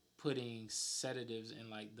 putting sedatives in,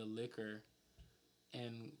 like, the liquor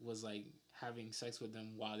and was, like, having sex with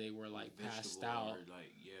them while they were, like, passed out.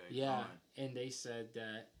 Yeah, and they said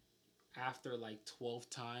that after like 12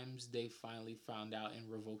 times, they finally found out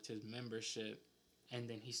and revoked his membership. And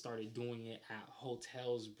then he started doing it at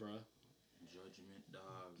hotels, bruh. Judgment, dog.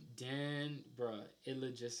 Then, bruh, it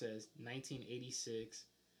legit says 1986.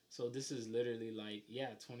 So this is literally like,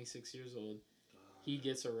 26 years old. He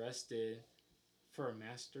gets arrested for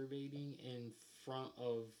masturbating in front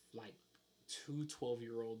of like 2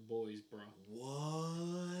 12-year-old boys, bro.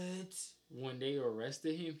 What? When they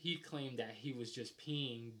arrested him, he claimed that he was just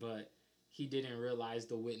peeing, but he didn't realize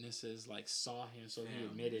the witnesses like saw him, so he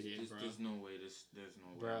admitted it, bro. There's no way. There's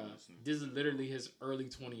no way. Bro, this is literally his early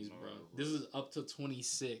 20s, bro. This is up to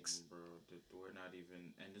 26. Bro, we're not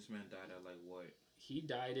even. And this man died at like what? He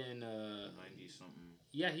died in 90 something.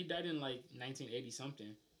 Yeah, he died in like 1980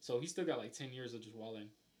 something. So he still got like 10 years of just walling.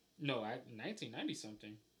 No, 1990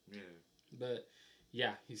 something. Yeah. But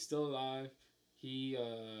yeah, he's still alive. He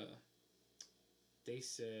they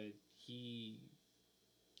said he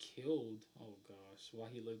killed, oh gosh, while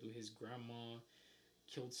he lived with his grandma,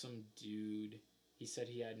 killed some dude. He said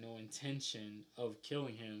he had no intention of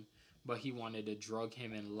killing him, but he wanted to drug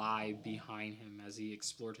him and lie behind him as he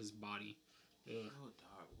explored his body. Ugh. Oh,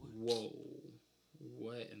 dog, whoa,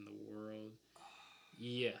 what in the world?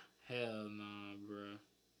 Yeah, hell nah, bruh.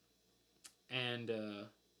 And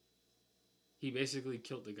he basically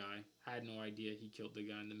killed the guy. I had no idea he killed the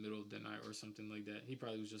guy in the middle of the night or something like that. He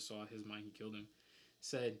probably was just saw his mind, he killed him.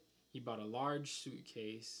 Said he bought a large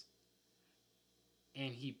suitcase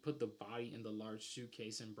and he put the body in the large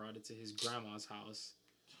suitcase and brought it to his grandma's house.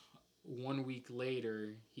 1 week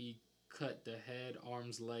later, he cut the head,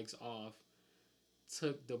 arms, legs off,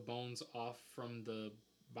 took the bones off from the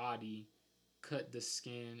body, cut the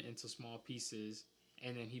skin into small pieces,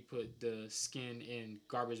 and then he put the skin in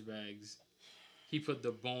garbage bags. He put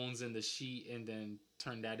the bones in the sheet and then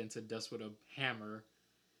turned that into dust with a hammer.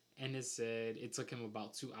 And it said it took him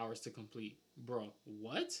about 2 hours to complete. Bro,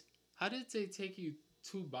 what? How did it take you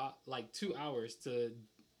 2 hours to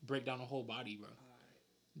break down a whole body, bro?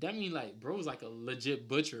 That mean like bro was like a legit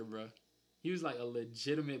butcher, bro. He was like a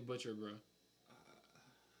legitimate butcher, bro.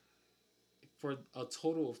 For a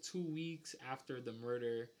total of 2 weeks after the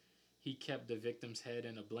murder, he kept the victim's head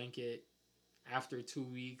in a blanket. After 2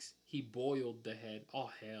 weeks, he boiled the head.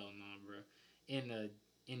 Oh, hell no, bro. In a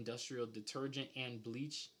industrial detergent and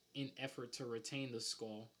bleach in effort to retain the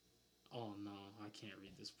skull. Oh, no. I can't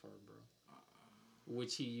read this part, bro.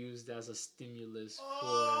 Which he used as a stimulus for...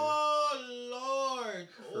 Oh, Lord.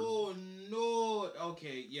 Oh, no.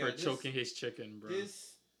 Okay, yeah. For choking his chicken, bro.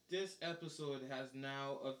 This episode has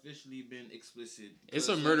now officially been explicit. It's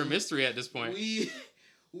a murder mystery at this point.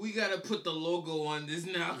 we gotta put the logo on this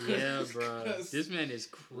now. Yeah, bro. This man is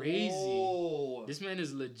crazy. Whoa. This man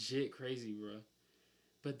is legit crazy, bro.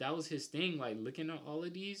 But that was his thing. Like, looking at all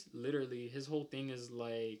of these, literally, his whole thing is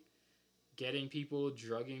like getting people,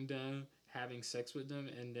 drugging them, having sex with them,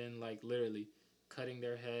 and then like literally cutting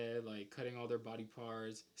their head, like cutting all their body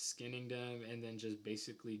parts, skinning them, and then just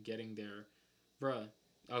basically getting their, bruh.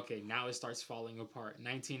 Okay, now it starts falling apart.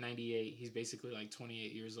 1998, he's basically like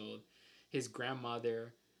 28 years old. His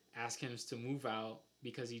grandmother asked him to move out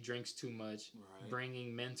because he drinks too much,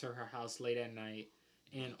 bringing men to her house late at night,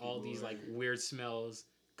 and all these like weird smells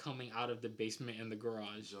coming out of the basement and the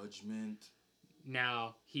garage. Judgment.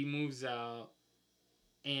 Now he moves out,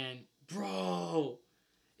 and bro,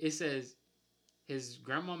 it says his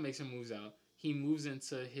grandma makes him move out. He moves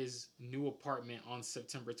into his new apartment on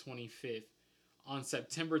September 25th. On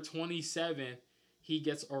September 27th, he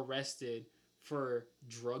gets arrested for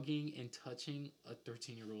drugging and touching a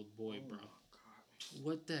 13-year-old boy, bro.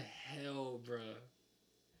 What the hell, bro?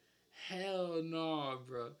 Hell no,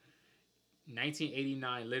 bro.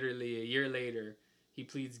 1989, literally a year later, he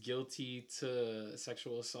pleads guilty to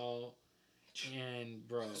sexual assault. And,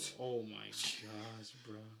 bro, oh my gosh,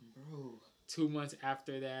 bro. 2 months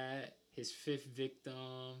after that, his fifth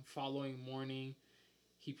victim, following morning,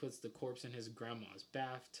 he puts the corpse in his grandma's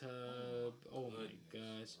bathtub. Oh my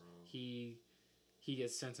gosh. He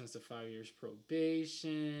gets sentenced to 5 years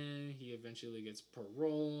probation. He eventually gets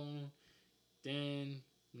parole. Then,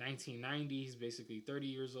 1990, he's basically 30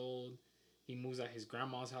 years old. He moves at his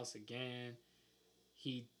grandma's house again.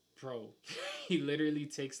 He literally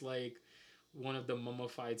takes like one of the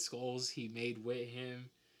mummified skulls he made with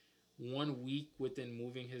him. 1 week within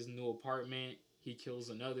moving his new apartment, he kills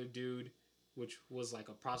another dude, which was like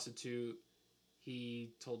a prostitute.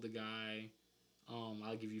 He told the guy,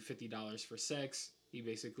 I'll give you $50 for sex. He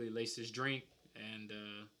basically laced his drink and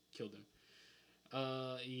killed him.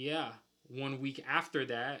 Yeah. 1 week after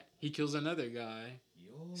that, he kills another guy.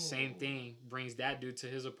 Yo. Same thing. Brings that dude to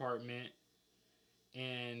his apartment.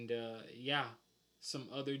 And yeah, some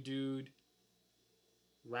other dude,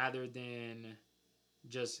 rather than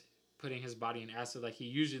just putting his body in acid like he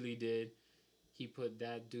usually did, he put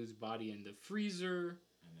that dude's body in the freezer.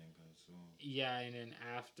 And then consumed. Yeah, and then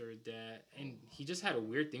after that, and he just had a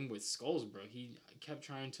weird thing with skulls, bro. He kept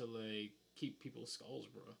trying to like keep people's skulls,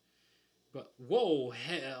 bro. But whoa,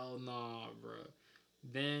 hell nah, bro.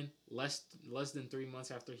 Then less than 3 months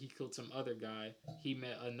after he killed some other guy, he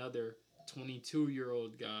met another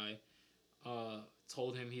 22-year-old guy.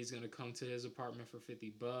 Told him he's gonna come to his apartment for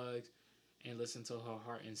 $50 and listen to her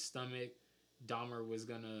heart and stomach. Dahmer was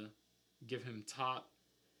gonna give him top,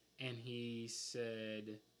 and he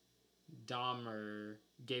said Dahmer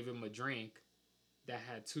gave him a drink that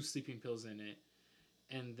had 2 sleeping pills in it,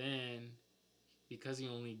 and then because he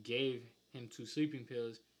only gave him 2 sleeping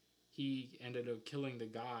pills, he ended up killing the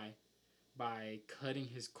guy by cutting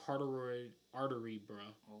his carotid artery, bro.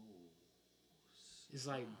 Oh. It's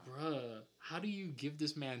like, bruh, how do you give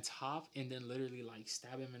this man top and then literally like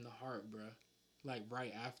stab him in the heart, bruh? Like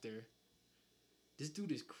right after. This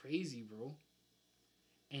dude is crazy, bro.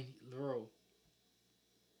 And bro,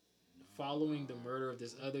 following the murder of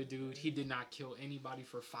this other dude, he did not kill anybody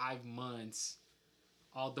for 5 months.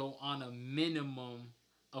 Although on a minimum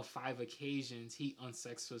of 5 occasions, he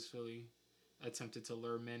unsuccessfully attempted to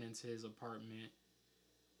lure men into his apartment.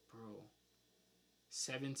 Bro.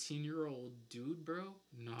 17-year-old dude, bro?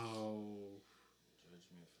 No.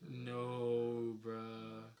 No, bro.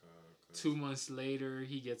 2 months later,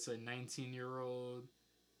 he gets a 19-year-old.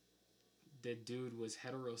 The dude was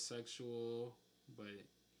heterosexual, but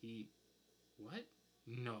he... What?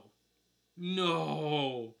 No.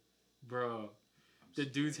 No! Bro. The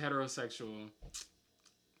dude's heterosexual.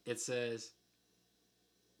 It says...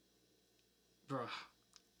 Bro.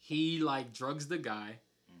 He, like, drugs the guy.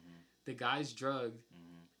 The guy's drugged.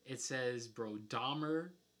 It says, bro, Dahmer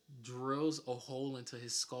drills a hole into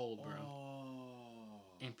his skull, bro.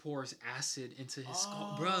 And pours acid into his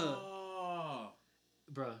skull.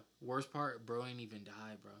 Bruh, worst part, bro ain't even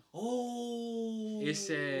died, bro. It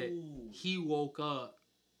said he woke up,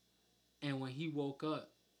 and when he woke up,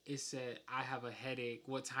 it said, I have a headache.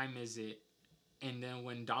 What time is it? And then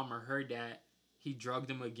when Dahmer heard that, he drugged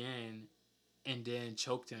him again and then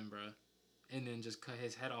choked him, bro. And then just cut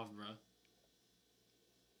his head off, bro.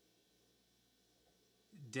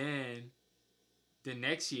 Then, the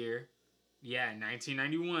next year,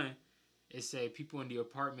 1991, it said people in the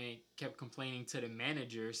apartment kept complaining to the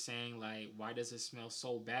manager, saying, like, why does it smell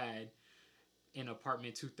so bad in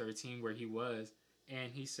apartment 213 where he was?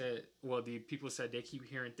 And he said, well, the people said they keep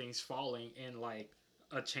hearing things falling and, like,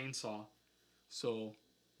 a chainsaw. So,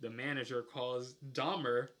 the manager calls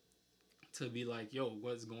Dahmer to be like, yo,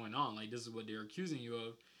 what's going on? Like, this is what they're accusing you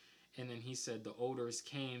of. And then he said the odors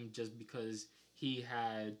came just because he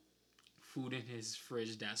had food in his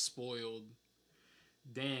fridge that spoiled.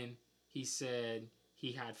 Then he said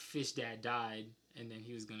he had fish that died, and then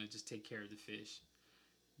he was going to just take care of the fish.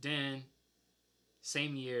 Then,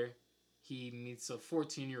 same year, he meets a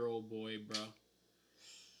 14-year-old boy, bro.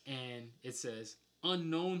 And it says,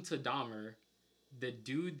 unknown to Dahmer, the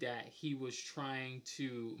dude that he was trying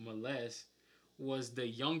to molest was the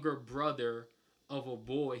younger brother of a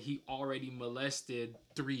boy he already molested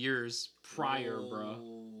 3 years prior, bro.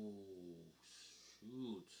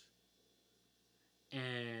 Shoot.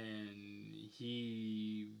 And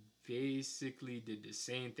he basically did the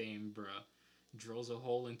same thing, bro. Drills a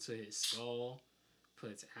hole into his skull,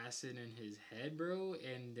 puts acid in his head, bro,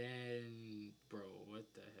 and then, bro, what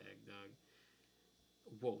the heck, dog?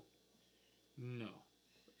 Whoa. No.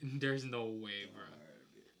 There's no way, bro.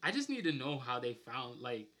 I just need to know how they found,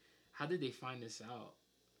 like, how did they find this out?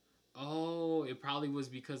 Oh, it probably was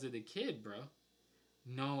because of the kid, bro.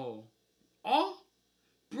 No. Oh,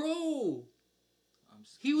 bro.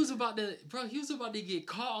 He was about to get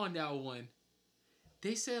caught on that one.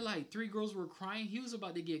 They said like 3 girls were crying. He was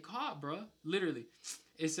about to get caught, bro. Literally.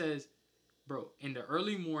 It says, bro, in the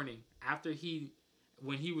early morning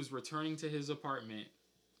when he was returning to his apartment,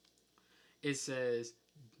 it says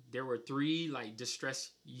there were 3 like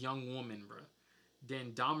distressed young women, bro.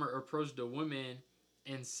 Then Dahmer approached the women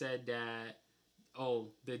and said that, oh,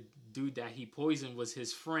 the dude that he poisoned was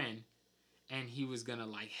his friend and he was gonna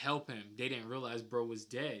like help him. They didn't realize bro was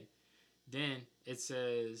dead. Then it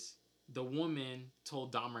says the woman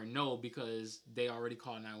told Dahmer no because they already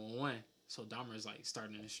called 911. So Dahmer's like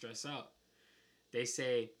starting to stress out. They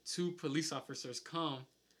say 2 police officers come.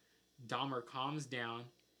 Dahmer calms down.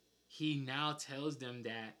 He now tells them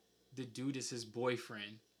that the dude is his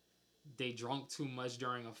boyfriend. They drunk too much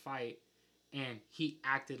during a fight, and he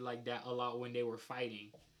acted like that a lot when they were fighting.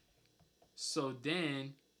 So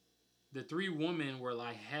then the 3 women were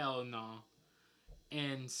like, hell no,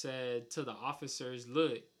 and said to the officers,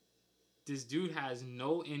 look, this dude has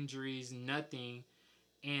no injuries, nothing,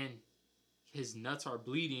 and his nuts are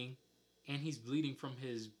bleeding, and he's bleeding from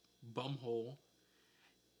his bumhole,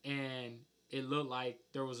 and it looked like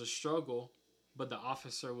there was a struggle, but the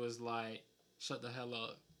officer was like, shut the hell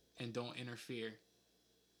up and don't interfere.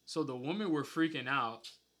 So the women were freaking out.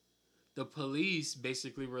 The police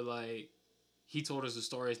basically were like, he told us the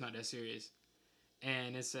story, it's not that serious.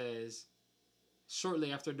 And it says,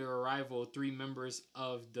 shortly after their arrival, 3 members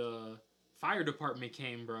of the fire department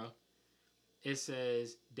came, bro. It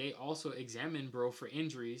says they also examined bro for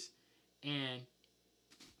injuries and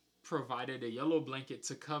provided a yellow blanket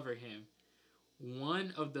to cover him.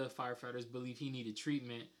 One of the firefighters believed he needed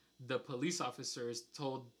treatment. The police officers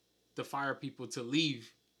told the fire people to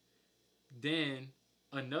leave. Then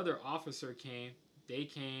another officer came.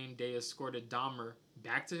 They escorted Dahmer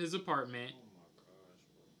back to his apartment. Oh my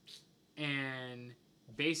gosh, bro. And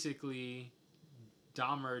basically,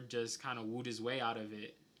 Dahmer just kind of wooed his way out of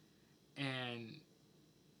it. And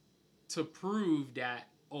to prove that,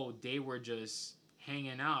 oh, they were just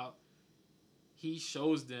hanging out, he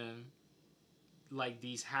shows them like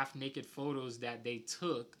these half-naked photos that they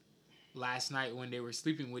took last night when they were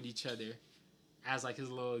sleeping with each other as like his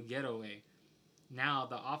little getaway. Now,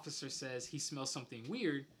 the officer says he smells something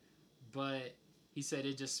weird, but he said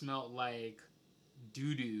it just smelled like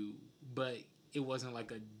doo-doo, but it wasn't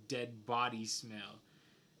like a dead body smell.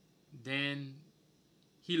 Then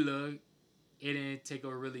he looked. It didn't take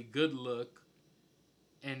a really good look.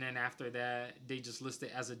 And then after that, they just list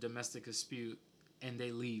it as a domestic dispute, and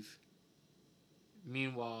they leave.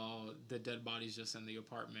 Meanwhile, the dead body's just in the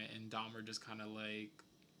apartment, and Dahmer just kind of like,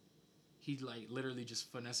 he like literally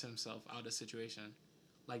just finessed himself out of the situation.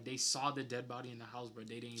 Like, they saw the dead body in the house, bro.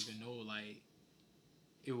 They didn't even know, like,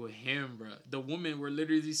 it was him, bro. The women were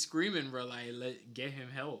literally screaming, bro, like, get him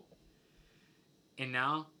help. And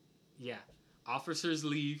now, yeah, officers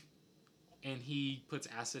leave, and he puts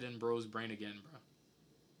acid in bro's brain again, bro.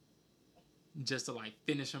 Just to, like,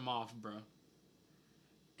 finish him off, bro.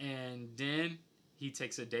 And then he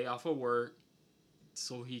takes a day off of work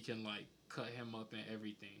so he can, like, cut him up and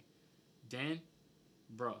everything. Then,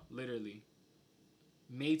 bro, literally,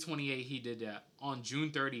 May 28th, he did that. On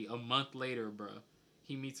June 30, a month later, bro,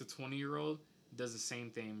 he meets a 20-year-old, does the same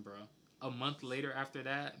thing, bro. A month later after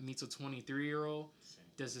that, meets a 23-year-old,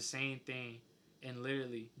 does the same thing. And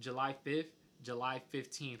literally, July 5th, July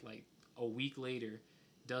 15th, like a week later,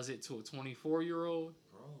 does it to a 24-year-old.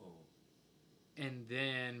 Bro. And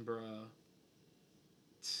then, bro,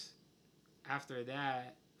 after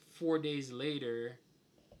that, 4 days later,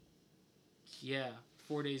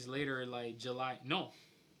 4 days later, like July, no,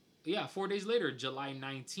 yeah, 4 days later, July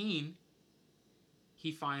 19,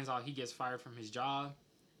 he finds out he gets fired from his job.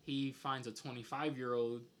 He finds a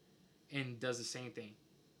 25-year-old and does the same thing.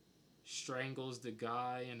 Strangles the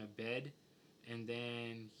guy in a bed, and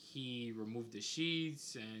then he removed the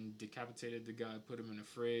sheets and decapitated the guy, put him in a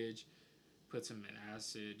fridge, puts him in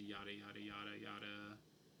acid, yada, yada, yada, yada.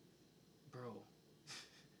 Bro,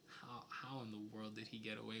 how in the world did he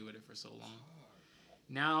get away with it for so long?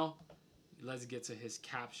 Now, let's get to his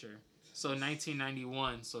capture. So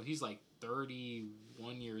 1991, so he's like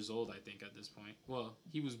 31 years old, I think, at this point. Well,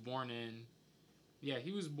 he was born in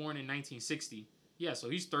 1960. Yeah, so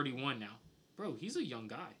he's 31 now. Bro, he's a young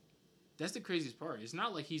guy. That's the craziest part. It's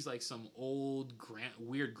not like he's like some old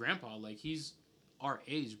weird grandpa. Like, he's our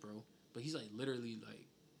age, bro. But he's like literally like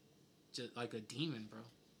just like a demon, bro.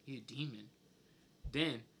 He's a demon.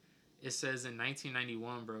 Then it says in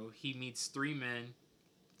 1991, bro, he meets 3 men,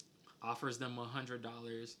 offers them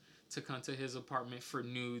 $100 to come to his apartment for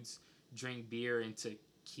nudes, drink beer, and to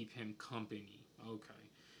keep him company. Okay.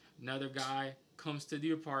 Another guy comes to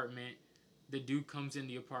the apartment. The dude comes in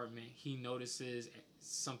the apartment. He notices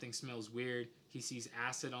something smells weird. He sees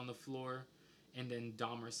acid on the floor. And then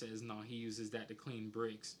Dahmer says, no, he uses that to clean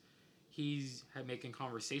bricks. He's making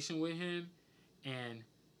conversation with him. And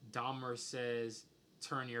Dahmer says,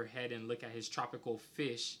 turn your head and look at his tropical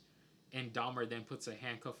fish. And Dahmer then puts a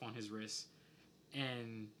handcuff on his wrist.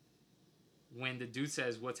 And when the dude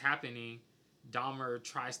says, what's happening, Dahmer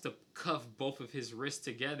tries to cuff both of his wrists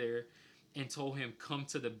together and told him come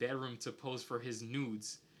to the bedroom to pose for his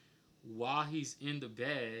nudes. While he's in the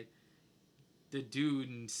bed, the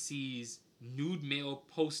dude sees nude male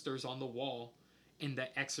posters on the wall, and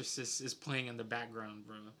The Exorcist is playing in the background,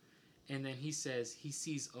 bro. And then he says he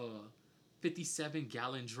sees a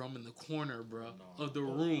 57-gallon drum in the corner, bro, of the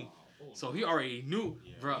room. So he already knew,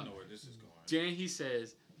 bro. I know where this is going. Then he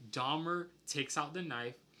says Dahmer takes out the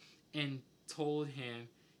knife and told him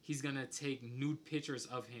he's gonna take nude pictures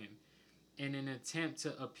of him. In an attempt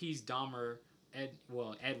to appease Dahmer,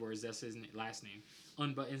 Edwards, that's his last name,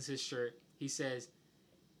 unbuttons his shirt. He says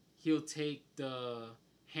he'll take the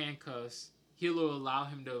handcuffs. He'll allow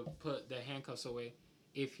him to put the handcuffs away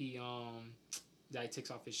if he takes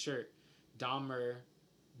off his shirt. Dahmer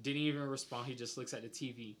didn't even respond. He just looks at the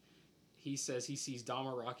TV. He says he sees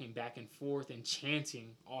Dahmer rocking back and forth and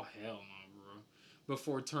chanting, "Oh hell no, bro!"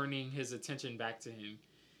 before turning his attention back to him.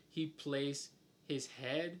 He placed his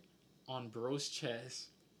head on bro's chest,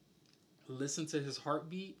 listened to his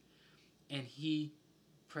heartbeat, and he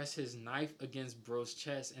pressed his knife against bro's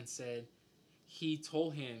chest and said he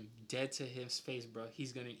told him dead to his face, bro,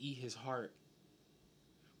 he's gonna eat his heart.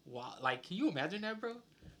 Wow, like, can you imagine that, bro?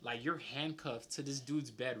 Like, you're handcuffed to this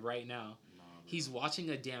dude's bed right now. He's watching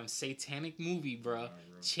a damn satanic movie, bro,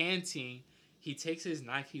 chanting. He takes his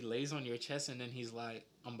knife, he lays on your chest, and then he's like,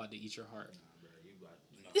 I'm about to eat your heart.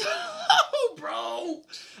 Bro,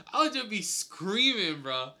 I would just be screaming,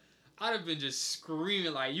 bro. I'd have been just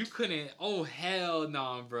screaming like you couldn't. Oh hell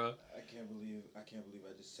no, bro. I can't believe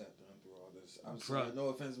I just sat down through all this. I'm sorry, no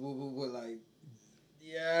offense, but like,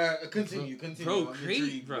 yeah, continue. Bro,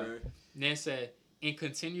 great, bro. Nan said, in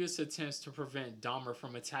continuous attempts to prevent Dahmer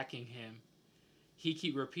from attacking him, he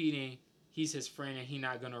keep repeating he's his friend and he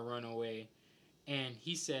not gonna run away. And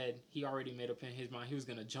he said he already made up in his mind he was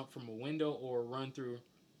gonna jump from a window or run through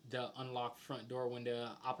the unlocked front door when the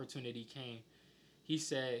opportunity came. He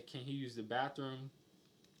said, can he use the bathroom?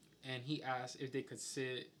 And he asked if they could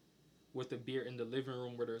sit with a beer in the living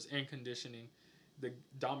room where there's air conditioning. The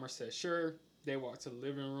Dahmer said, sure. They walked to the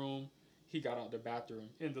living room. He got out the bathroom.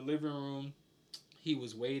 In the living room, he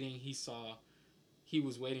was waiting. He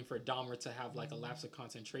was waiting for Dahmer to have like a lapse of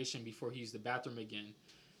concentration before he used the bathroom again.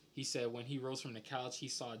 He said when he rose from the couch, he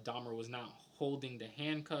saw Dahmer was not holding the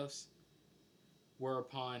handcuffs,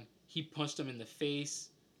 whereupon he punched him in the face,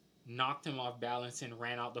 knocked him off balance, and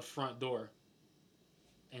ran out the front door.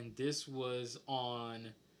 And this was on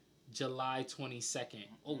July 22nd.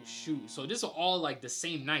 Oh, shoot. So this was all like the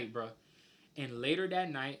same night, bro. And later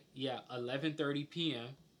that night, 11:30 p.m.,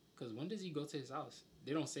 because when does he go to his house?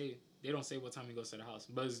 They don't say what time he goes to the house,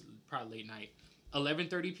 but it's probably late night.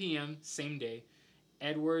 11:30 p.m., same day,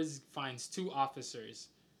 Edwards finds 2 officers,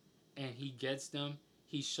 and he gets them.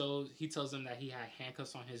 He tells them that he had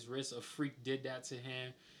handcuffs on his wrist. A freak did that to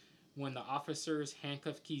him. When the officers'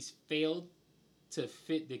 handcuff keys failed to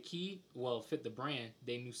fit the brand,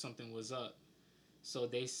 they knew something was up. So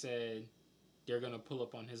they said they're going to pull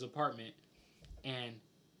up on his apartment. And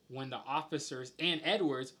when the officers and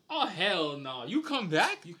Edwards, oh hell no, you come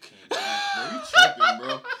back? You came back, bro. You tripping,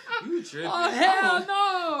 bro. You tripping. Oh hell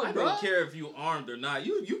no, I bro. don't care if you armed or not.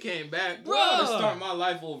 You came back, bro. Bruh. I'm gonna start my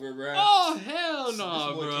life over, bro. Oh hell no,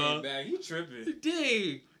 This boy bro. came back. You tripping.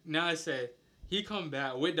 Dang. Now I said he come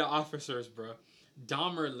back with the officers, bro.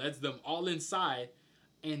 Dahmer lets them all inside,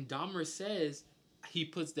 and Dahmer says he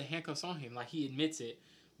puts the handcuffs on him, like he admits it,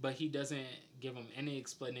 but he doesn't give him any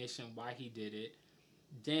explanation why he did it.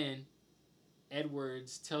 Then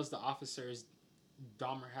Edwards tells the officers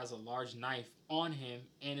Dahmer has a large knife on him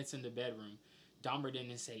and it's in the bedroom. Dahmer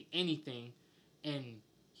didn't say anything, and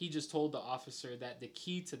he just told the officer that the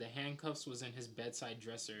key to the handcuffs was in his bedside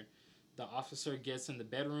dresser. The officer gets in the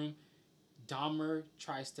bedroom. Dahmer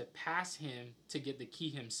tries to pass him to get the key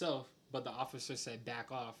himself, but the officer said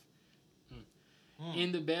back off.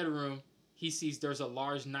 In the bedroom, he sees there's a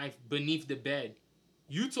large knife beneath the bed.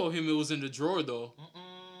 You told him it was in the drawer, though.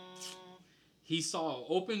 He saw an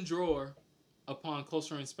open drawer. Upon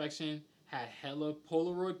closer inspection, had hella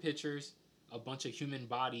Polaroid pictures, a bunch of human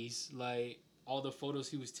bodies, like all the photos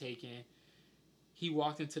he was taking. He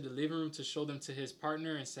walked into the living room to show them to his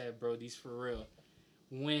partner and said, bro, these for real.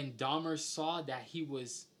 When Dahmer saw that he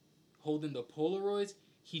was holding the Polaroids,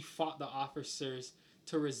 he fought the officers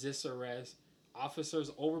to resist arrest.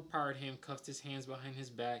 Officers overpowered him, cuffed his hands behind his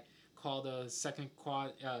back, called a second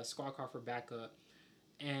squad car for backup.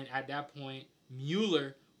 And at that point,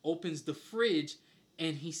 Mueller opens the fridge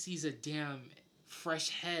and he sees a damn fresh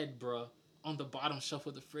head, bro, on the bottom shelf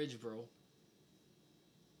of the fridge, bro.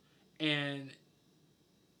 And,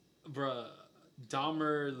 bro,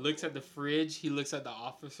 Dahmer looks at the fridge, he looks at the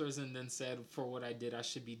officers, and then said, for what I did, I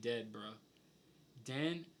should be dead, bro.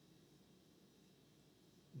 Then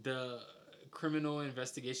the Criminal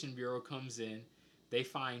Investigation Bureau comes in. They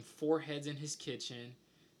find 4 heads in his kitchen,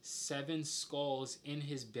 7 skulls in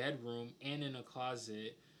his bedroom and in a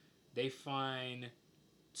closet. They find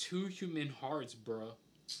 2 human hearts, bro.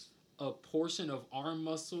 A portion of arm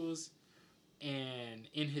muscles, and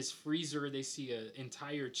in his freezer they see an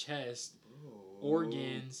entire chest,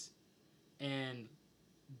 organs, and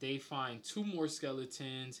they find 2 more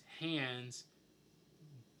skeletons, hands,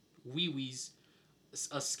 wee-wees,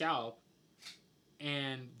 a scalp,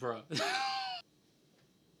 and bro.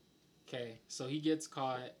 Okay, so he gets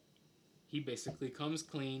caught. He basically comes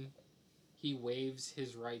clean. He waives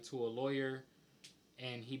his right to a lawyer,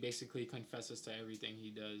 and he basically confesses to everything he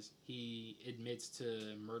does. He admits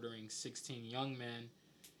to murdering 16 young men,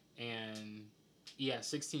 and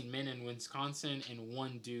 16 men in Wisconsin and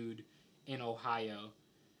 1 dude in Ohio.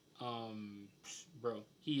 Bro,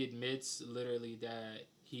 he admits literally that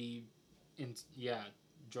he,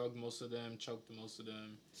 drugged most of them, choked most of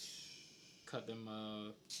them, cut them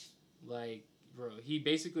up. Like, bro, he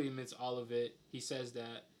basically admits all of it. He says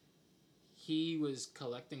that he was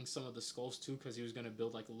collecting some of the skulls too because he was going to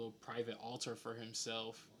build like a little private altar for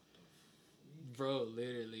himself. Bro,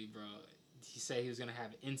 literally, bro. He said he was going to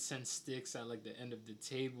have incense sticks at like the end of the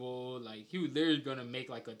table. Like, he was literally going to make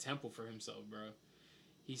like a temple for himself, bro.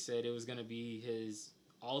 He said it was going to be his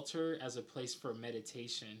altar as a place for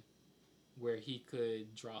meditation where he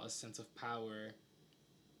could draw a sense of power.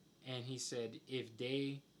 And he said if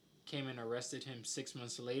they came and arrested him 6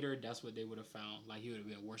 months later, that's what they would have found. Like, he would have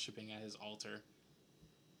been worshiping at his altar.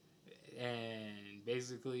 And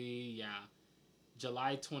basically,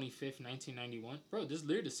 July 25th, 1991. Bro, this is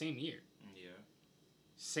literally the same year. Yeah.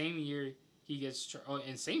 Same year, he gets...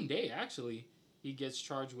 and same day, actually, he gets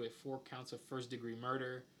charged with 4 counts of first-degree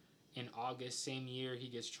murder. In August, same year, he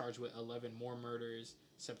gets charged with 11 more murders.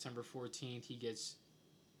 September 14th, he gets...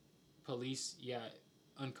 Police,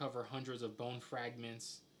 uncover hundreds of bone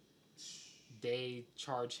fragments. They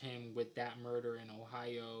charge him with that murder in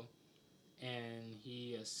Ohio, and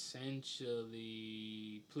he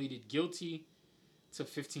essentially pleaded guilty to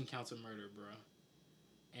 15 counts of murder, bro.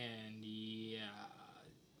 And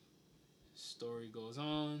story goes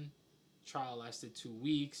on. Trial lasted 2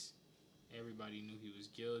 weeks. Everybody knew he was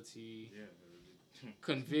guilty. Yeah.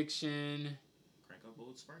 Conviction. Crank up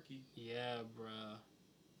old Sparky. Yeah, bro.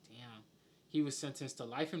 Damn. He was sentenced to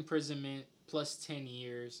life imprisonment plus 10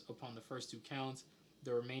 years upon the first 2 counts.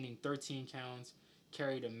 The remaining 13 counts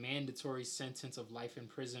carried a mandatory sentence of life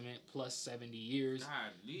imprisonment plus 70 years.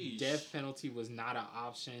 God, death penalty was not an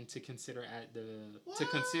option to consider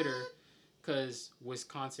because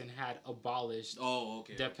Wisconsin had abolished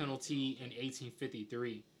death penalty in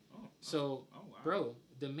 1853. Wow. Bro,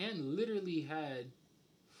 the man literally had...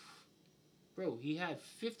 Bro, he had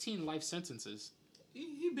 15 life sentences.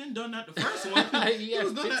 He been done at the first one. he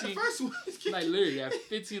was done at the first one. Like, literally,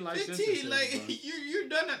 15 life sentences. Like, bro. You're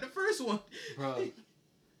done at the first one. Bro,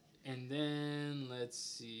 And then, let's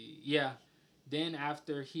see. Yeah. Then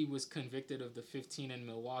after he was convicted of the 15 in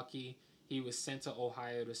Milwaukee, he was sent to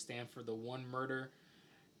Ohio to stand for the one murder.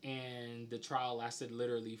 And the trial lasted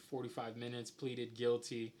literally 45 minutes, pleaded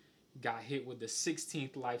guilty, got hit with the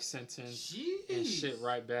 16th life sentence, and shit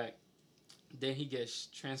right back. Then he gets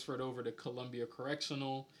transferred over to Columbia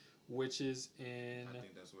Correctional, which is in... I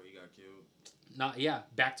think that's where he got killed.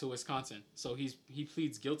 Back to Wisconsin. So he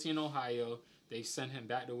pleads guilty in Ohio. They send him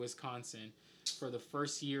back to Wisconsin. For the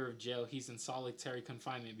first year of jail, he's in solitary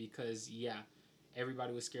confinement because,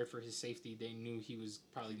 everybody was scared for his safety. They knew he was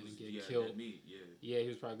probably going to get killed. Yeah, he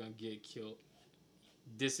was probably going to get killed.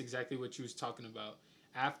 This is exactly what you was talking about.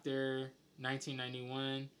 After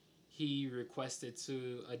 1991, he requested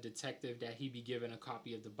to a detective that he be given a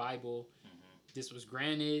copy of the Bible. Mm-hmm. This was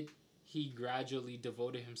granted. He gradually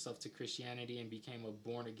devoted himself to Christianity and became a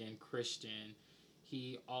born-again Christian.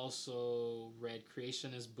 He also read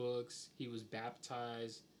creationist books. He was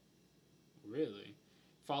baptized. Really?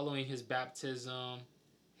 Following his baptism,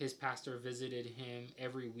 his pastor visited him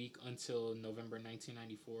every week until November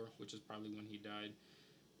 1994, which is probably when he died.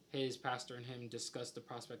 His pastor and him discussed the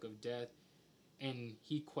prospect of death, and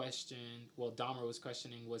he questioned, Dahmer was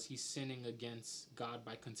questioning, was he sinning against God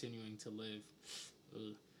by continuing to live?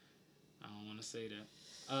 Ugh. I don't want to say that.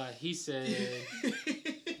 He said...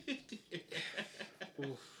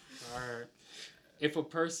 Oof, all right. If a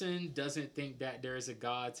person doesn't think that there is a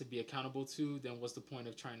God to be accountable to, then what's the point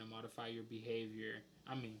of trying to modify your behavior?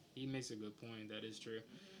 I mean, he makes a good point. That is true.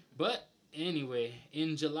 But anyway,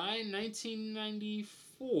 in July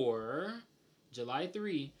 1994, July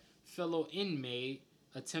 3, fellow inmate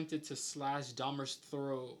attempted to slash Dahmer's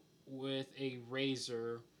throat with a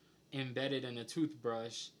razor embedded in a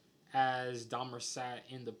toothbrush as Dahmer sat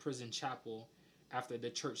in the prison chapel after the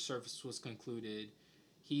church service was concluded.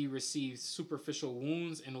 He received superficial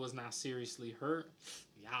wounds and was not seriously hurt.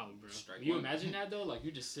 Yow, bro. You imagine that, though? Like,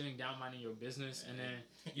 you're just sitting down minding your business, and then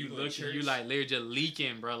you look and you, like, they're just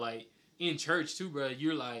leaking, bro. Like, in church, too, bro.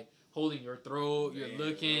 You're, like, holding your throat. You're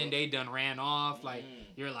looking. They done ran off. Like,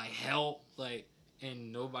 you're like, help. Like,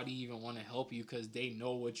 and nobody even want to help you because they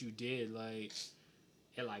know what you did. Like,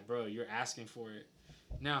 and, like, bro, you're asking for it.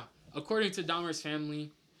 Now, according to Dahmer's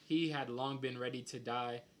family, he had long been ready to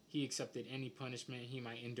die. He accepted any punishment he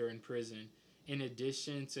might endure in prison. In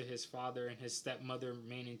addition to his father and his stepmother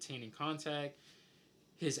maintaining contact,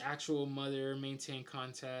 his actual mother maintained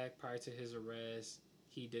contact prior to his arrest.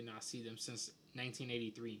 He did not see them since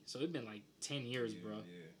 1983. So it's been like 10 years, bro.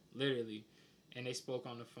 Yeah. Literally. And they spoke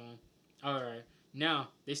on the phone. All right. Now,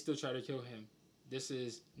 they still try to kill him. This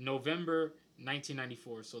is November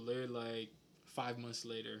 1994. So they're like 5 months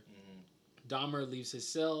later. Mm-hmm. Dahmer leaves his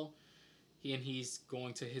cell. He's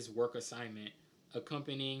going to his work assignment.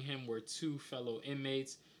 Accompanying him were 2 fellow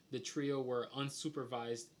inmates. The trio were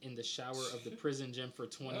unsupervised in the shower of the prison gym for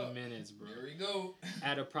 20 minutes, bro. There we go.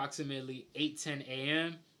 At approximately 8:10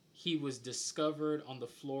 a.m., he was discovered on the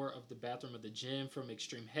floor of the bathroom of the gym from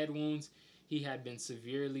extreme head wounds. He had been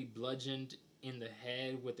severely bludgeoned in the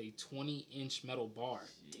head with a 20-inch metal bar.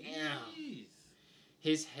 Damn.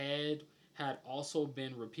 His head had also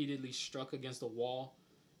been repeatedly struck against the wall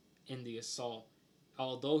in the assault.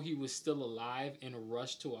 Although he was still alive and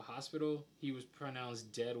rushed to a hospital, he was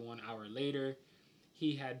pronounced dead 1 hour later.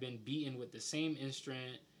 He had been beaten with the same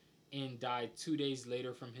instrument and died 2 days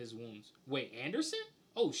later from his wounds. Wait, Anderson?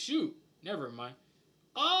 Oh, shoot. Never mind.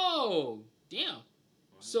 Oh, damn.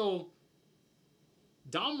 So,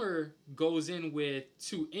 Dahmer goes in with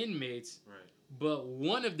 2 inmates, right, but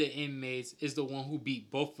one of the inmates is the one who beat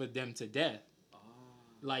both of them to death. Oh.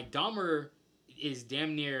 Like, Dahmer is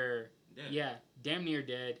damn near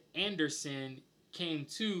dead. Anderson came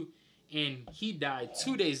to, and he died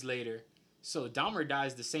 2 days later. So Dahmer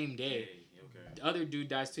dies the same day. Okay. The other dude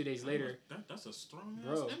dies 2 days later. That's a strong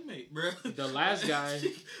ass inmate, bro. The last guy,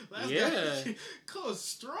 guy goes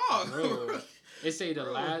strong, bro. They say the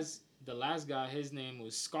last guy, his name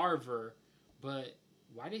was Scarver, but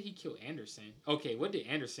why did he kill Anderson? Okay, what did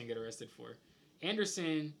Anderson get arrested for?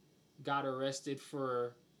 Anderson got arrested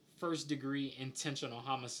for first-degree intentional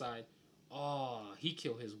homicide. Oh, he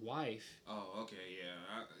killed his wife. Oh, okay,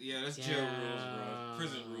 yeah. That's jail rules, bro.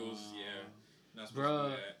 Prison rules, yeah. Not supposed to do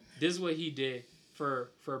that. This is what he did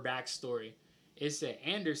for backstory. It said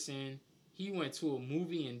Anderson, he went to a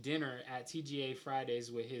movie and dinner at TGA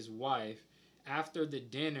Fridays with his wife. After the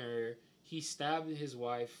dinner, he stabbed his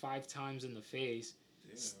wife 5 times in the face.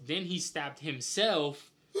 Damn. Then he stabbed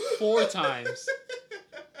himself 4 times.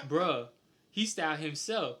 Bruh, he stabbed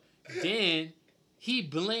himself. Then he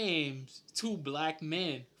blames 2 black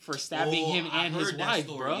men for stabbing him and his wife,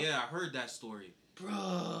 bro. Yeah, I heard that story.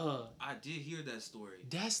 Bruh. I did hear that story.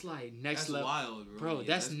 That's like next That's level. wild, bro. Bro,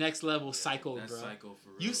 that's next level psycho, that's bro. Psycho for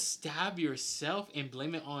real. You stab yourself and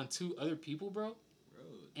blame it on 2 other people, bro? Bro.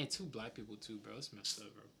 And 2 black people, too, bro. It's messed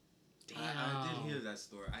up, bro. Damn. I did hear that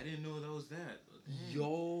story. I didn't know that was that. Damn.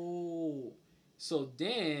 Yo. So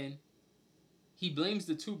then, he blames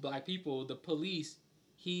the 2 black people. The police,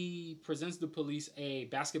 he presents the police a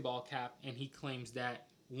basketball cap, and he claims that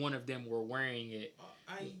one of them were wearing it.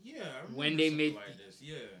 I remember When they made like this.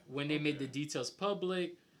 Yeah. When they made the details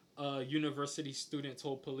public, a university student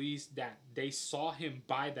told police that they saw him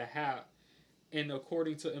buy the hat, and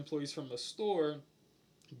according to employees from the store,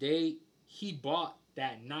 he bought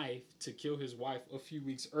that knife to kill his wife a few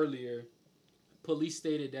weeks earlier. Police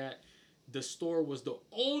stated that the store was the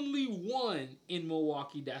only one in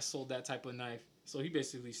Milwaukee that sold that type of knife. So he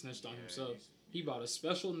basically snitched on himself. He bought a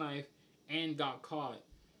special knife and got caught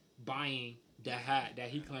buying the hat that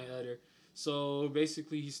he claimed later. So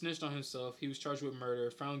basically, he snitched on himself. He was charged with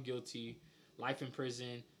murder, found guilty, life in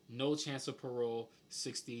prison, no chance of parole,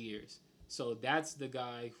 60 years. So that's the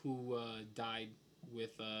guy who died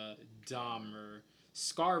with Dahmer.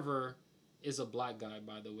 Scarver is a black guy,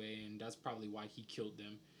 by the way, and that's probably why he killed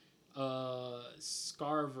them.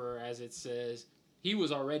 Scarver, as it says, he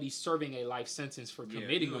was already serving a life sentence for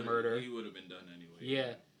committing a murder. He would have been done anyway.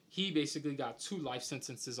 Yeah. He basically got 2 life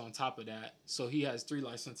sentences on top of that. So he has 3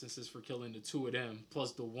 life sentences for killing the 2 of them,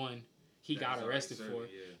 plus the one he got arrested for.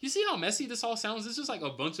 Yeah. You see how messy this all sounds? It's just like a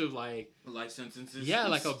bunch of like... life sentences? Yeah,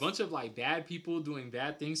 like a bunch of like bad people doing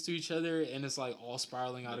bad things to each other, and it's like all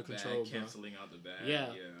spiraling out of control, bro. Canceling out the bad. Yeah.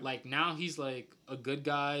 Like now he's like a good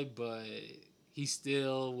guy, but he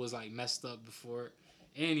still was like messed up before.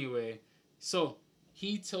 Anyway, so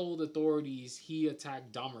he told authorities he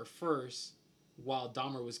attacked Dahmer first, while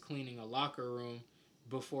Dahmer was cleaning a locker room,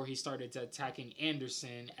 before he started attacking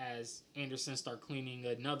Anderson as Anderson started cleaning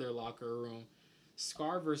another locker room.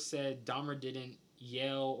 Scarver said Dahmer didn't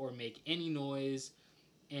yell or make any noise,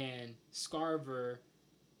 and Scarver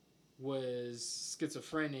was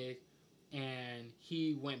schizophrenic, and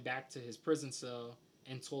he went back to his prison cell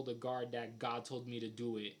and told the guard that God told me to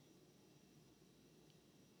do it.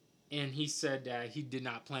 And he said that he did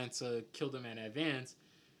not plan to kill them in advance,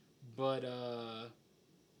 but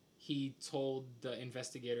he told the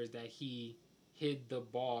investigators that he hid the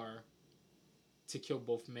bar to kill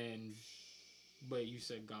both men, but you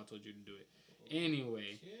said God told you to do it.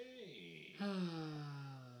 Anyway.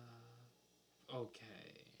 Okay.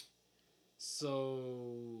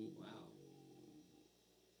 So,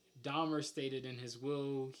 Dahmer stated in his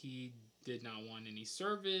will he did not want any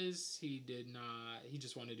service. He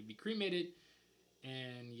just wanted to be cremated,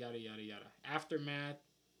 and yada, yada, yada. Aftermath.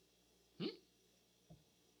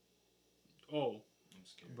 Oh, I'm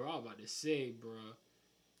scared. Bro, I'm about to say, bro,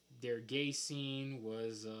 their gay scene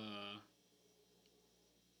was,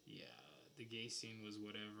 the gay scene was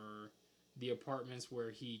whatever. The apartments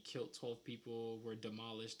where he killed 12 people were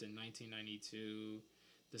demolished in 1992.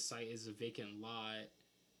 The site is a vacant lot.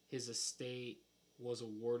 His estate was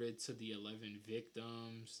awarded to the 11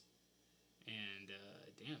 victims. And,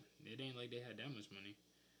 damn, it ain't like they had that much money.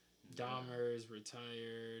 Dahmer is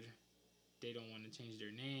retired. They don't want to change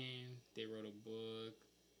their name. They wrote a book.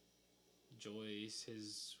 Joyce,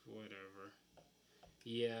 his whatever.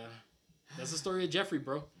 Yeah. That's the story of Jeffrey,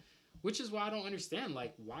 bro. Which is why I don't understand.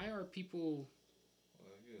 Like, why are people,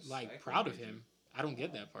 like, proud of him? I don't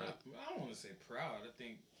get that part. I don't want to say proud. I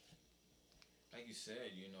think, like you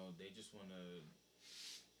said, you know, they just want to,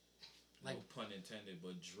 like, no pun intended,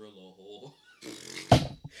 but drill a hole.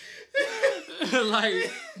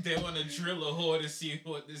 Like, they want to drill a hole to see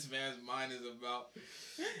what this man's mind is about.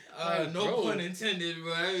 Like, no bro, pun intended,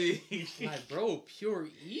 bro. I mean, like, bro, pure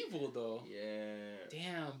evil though. Yeah.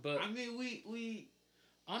 Damn, but I mean, we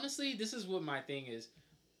honestly, this is what my thing is.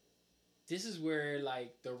 This is where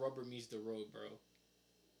like the rubber meets the road, bro.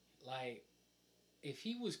 Like, if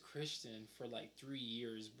he was Christian for like 3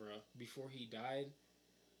 years, bro, before he died,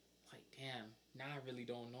 like, damn, now I really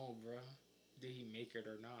don't know, bro. Did he make it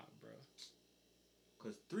or not, bro?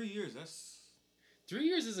 Because 3 years, that's... 3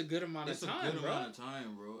 years is a good amount of time, bro. It's a good amount of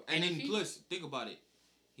time, bro. And then plus, think about it.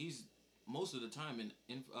 He's most of the time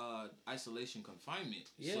in isolation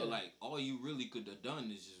confinement. Yeah. So, like, all you really could have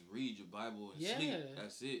done is just read your Bible and sleep.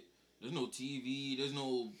 That's it. There's no TV. There's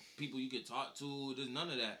no people you can talk to. There's none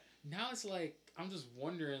of that. Now it's like, I'm just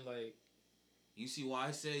wondering, like... You see why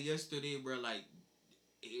I said yesterday, bro, like,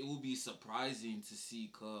 it would be surprising to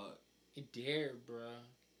see Cud. It dare, bro.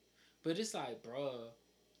 But it's like, bro,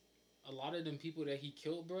 a lot of them people that he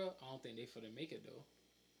killed, bro, I don't think they finna make it, though.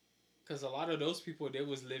 Cause a lot of those people, they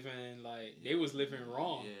was living wrong. Yeah, they living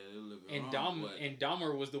wrong. And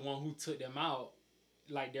Dahmer was the one who took them out,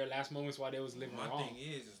 like their last moments while they was living my wrong. thing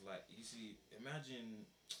is like you see, imagine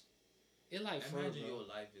it like imagine your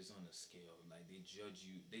life is on a scale. Like they judge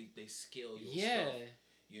you, they scale your stuff.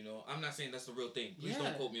 You know, I'm not saying that's the real thing. Please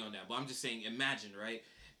don't quote me on that. But I'm just saying, imagine, right?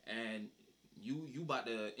 And you about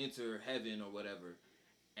to enter heaven or whatever.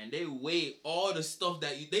 And they weigh all the stuff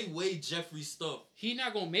they weigh Jeffrey's stuff. He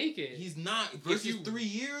not gonna make it. He's not versus 3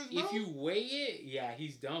 years, bro. If you weigh it, yeah,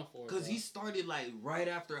 he's done for. Because he started like right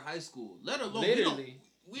after high school. Let alone literally,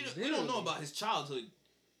 we don't know about his childhood.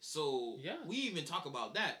 So yeah, we even talk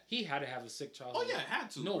about that. He had to have a sick childhood. Oh yeah, had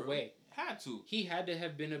to. No bro. way. Had to. He had to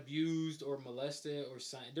have been abused or molested or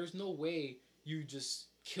something. There's no way you just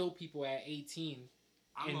kill people at 18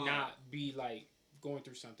 and not be like going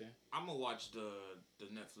through something. I'm gonna watch the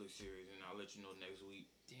Netflix series and I'll let you know next week.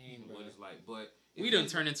 Damn, bro. What it's like. But we done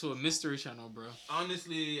turned into a mystery channel, bro.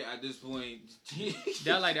 Honestly, at this point,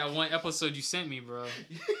 that like that one episode you sent me, bro.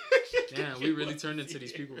 Damn, we really turned into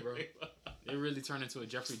these people, bro. They really turned into a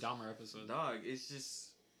Jeffrey Dahmer episode. Dog, it's just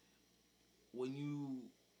when you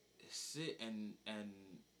sit and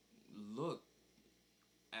look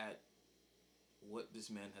at what this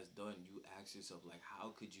man has done, you ask yourself, like, how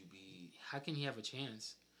can he have a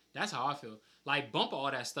chance? That's how I feel. Like, bump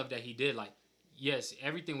all that stuff that he did. Like, yes,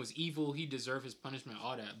 everything was evil. He deserved his punishment,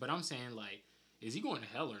 all that. But I'm saying, like, is he going to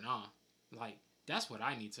hell or not? Like, that's what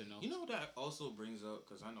I need to know. You know what that also brings up?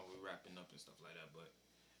 Because I know we're wrapping up and stuff like that. But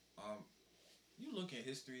you look at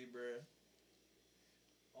history, bruh.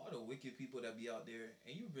 All the wicked people that be out there,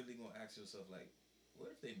 and you really going to ask yourself, like, what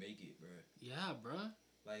if they make it, bruh? Yeah, bruh.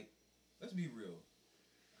 Like, let's be real.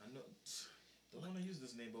 I know... Don't want to use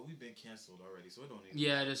this name, but we've been canceled already, so it don't even...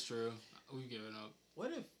 Yeah, that's true. We've given up.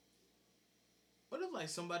 What if, like,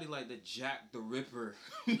 somebody like the Jack the Ripper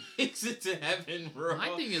makes it to heaven, bro?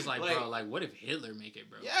 My thing is, like, bro, like, what if Hitler make it,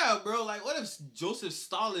 bro? Yeah, bro. Like, what if Joseph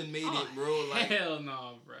Stalin made it, bro? Like, hell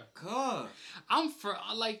no, bro. God.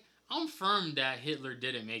 I'm firm that Hitler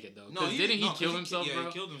didn't make it, though. No, didn't he kill himself, bro? Yeah,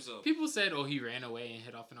 he killed himself. People said, oh, he ran away and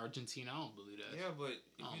hid off in Argentina. I don't believe that. Yeah, but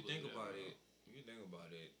if you think about it,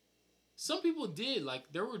 some people did. Like,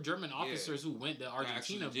 there were German officers who went to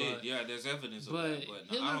Argentina, but... Yeah, there's evidence of that,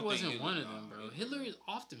 but Hitler wasn't one of them, bro. Hitler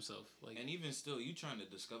offed himself. Like, and even still, you trying to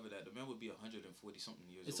discover that, the man would be 140-something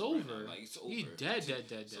years old. It's over. Right now. Like, it's over. He's dead.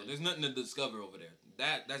 So there's nothing to discover over there.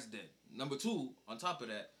 That's dead. Number two, on top of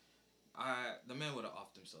that, the man would have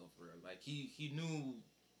offed himself, bro. Like, he knew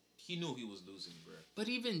he was losing, bro. But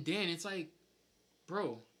even then, it's like,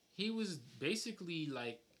 bro, he was basically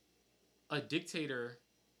like a dictator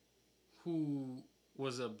who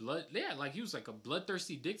was he was like a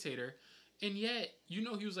bloodthirsty dictator, and yet, you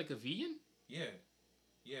know, he was like a vegan? Yeah,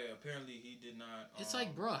 apparently he did not... It's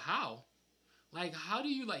like, bro, how? Like, how do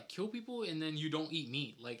you, like, kill people and then you don't eat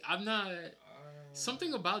meat? Like, I'm not...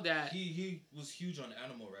 something about that... He was huge on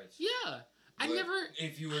animal rights. Yeah. I never...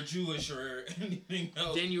 If you were Jewish or anything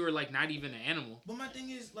else... Then you were, like, not even an animal. But my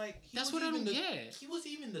thing is, like... That's what I don't get. He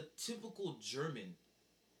wasn't even the typical German.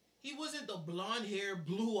 He wasn't the blonde hair,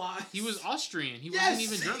 blue eyes. He was Austrian. He wasn't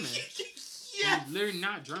even German. Yes! He was literally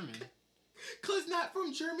not German. Because not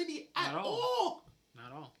from Germany at all. Not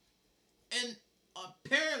at all. And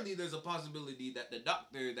apparently there's a possibility that the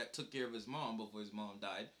doctor that took care of his mom before his mom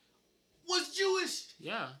died was Jewish.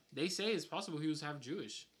 Yeah. They say it's possible he was half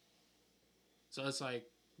Jewish. So it's like,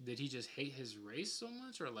 did he just hate his race so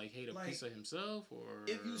much? Or like hate a piece of himself? Or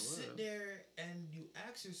if you sit there and you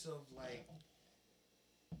ask yourself, like...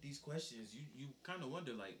 these questions, you kind of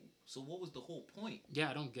wonder, like, so what was the whole point? Yeah,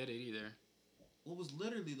 I don't get it either. What was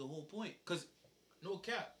literally the whole point? Because, no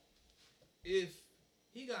cap, if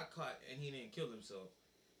he got caught and he didn't kill himself,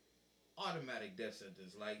 automatic death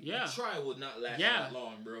sentence. Like, the trial would not last that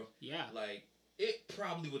long, bro. Yeah. Like, it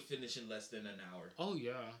probably would finish in less than an hour. Oh,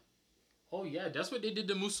 yeah, that's what they did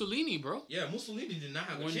to Mussolini, bro. Yeah, Mussolini did not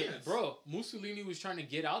have a chance. Mussolini was trying to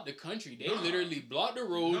get out the country. They literally blocked the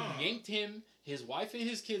road, yanked him, his wife and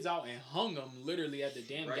his kids out, and hung them literally at the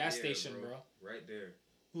damn gas station, bro. Right there.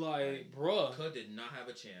 Like, bro. Cud did not have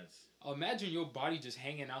a chance. Imagine your body just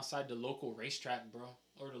hanging outside the local racetrack, bro.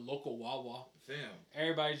 Or the local Wawa. Fam.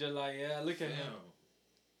 Everybody just like, yeah, look at him.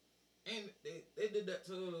 And they did that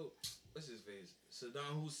to... what's his face?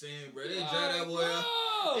 Saddam Hussein, bro. They drive that boy out.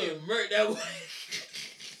 They murked that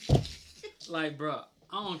boy. Like, bro,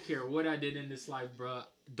 I don't care what I did in this life, bro.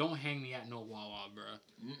 Don't hang me at no Wawa, bro.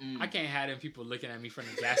 I can't have them people looking at me from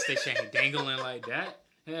the gas station and dangling like that.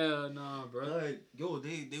 Hell no, bro. Like, yo,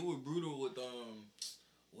 they were brutal with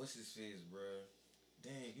what's his face, bro?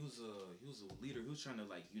 Dang, he was a leader. He was trying to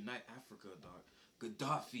like unite Africa, dog.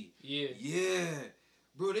 Gaddafi. Yeah. Yeah.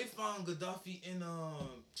 Bro, they found Gaddafi in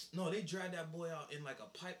no, they dragged that boy out in like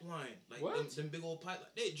a pipeline. Like What? them big old pipeline.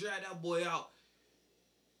 They dragged that boy out.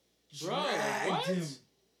 Bro, Dragged what? him.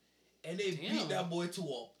 And they beat that boy to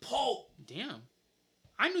a pulp. Damn.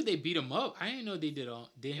 I knew they beat him up. I didn't know they did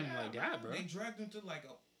him like that, bro. They dragged him to like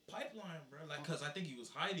a pipeline, bro. Like, cause I think he was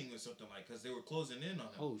hiding or something, like, cause they were closing in on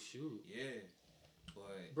him. Oh shoot. Yeah.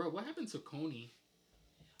 But bro, what happened to Coney?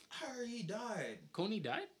 I heard he died. Coney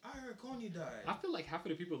died? I heard Coney died. I feel like half of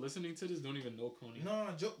the people listening to this don't even know Coney.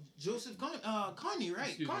 No, Joseph Coney,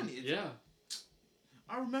 right? Coney. Yeah.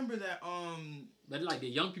 I remember that. But like the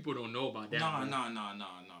young people don't know about that.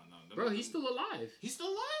 No. Bro, he's still alive. He's still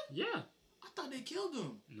alive? Yeah. I thought they killed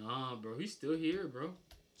him. Nah, bro, he's still here, bro.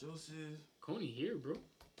 Joseph Coney here, bro.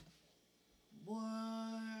 What?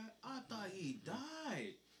 I thought he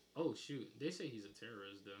died. Oh shoot, they say he's a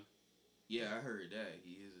terrorist though. Yeah, I heard that.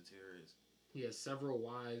 He is a terrorist. He has several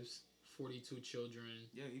wives, 42 children.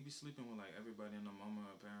 Yeah, he be sleeping with like everybody and the mama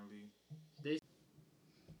apparently.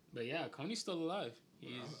 But yeah, Coney's still alive.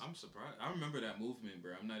 I'm surprised. I remember that movement,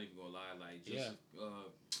 bro. I'm not even gonna lie. Like, just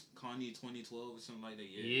Coney 2012 or something like that.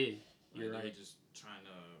 Yeah, you're right. They were just trying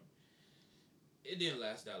to. It didn't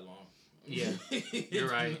last that long. Yeah, you're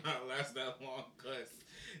right. It did not last that long, cause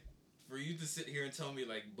for you to sit here and tell me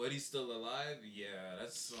like Buddy's still alive, yeah,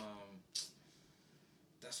 that's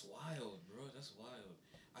wild, bro. That's wild.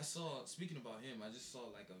 I saw. Speaking about him, I just saw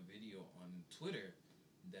like a video on Twitter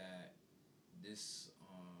that this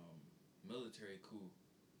military coup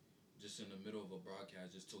just in the middle of a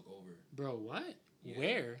broadcast just took over. Bro, what? Yeah.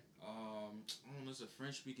 Where? I don't know. It's a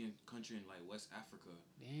French-speaking country in like West Africa.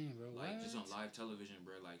 Damn, bro. Like what? just on live television,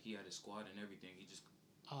 bro. Like he had a squad and everything. He just.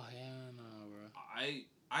 Oh hell no, bro.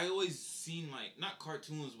 I always seen like not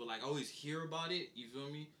cartoons, but like I always hear about it. You feel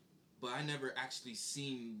me? But I never actually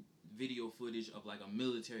seen video footage of like a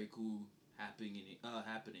military coup happening.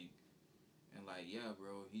 And like yeah,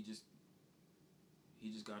 bro. He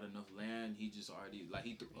just got enough land. He just already like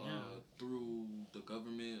threw the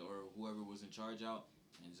government or whoever was in charge out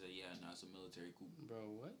and said, yeah, now it's a military coup.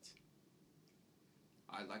 Bro, what?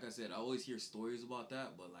 Like I said, I always hear stories about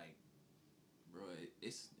that, but like, bro,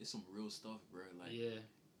 it's some real stuff, bro. Like, yeah.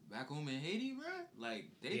 Back home in Haiti, bro, like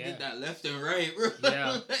they did that left and right, bro.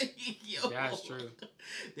 Yeah, like, yo, that's true.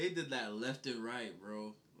 They did that left and right,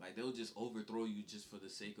 bro. Like they'll just overthrow you just for the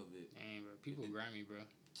sake of it. Dang, bro, people grimy, bro.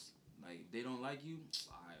 Like they don't like you,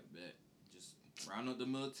 I bet. Just round up the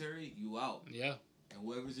military, you out. Yeah. And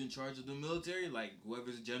whoever's in charge of the military, like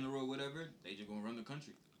whoever's general or whatever, they just gonna run the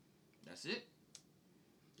country. That's it.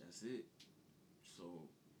 So,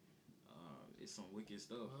 it's some wicked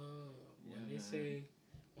stuff.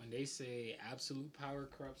 When they say absolute power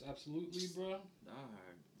corrupts absolutely, bro.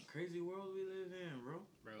 Crazy world we live in, bro.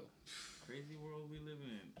 Crazy world we live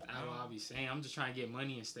in. That's what I'll be saying. I'm just trying to get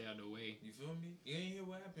money and stay out of the way. You feel me? You ain't hear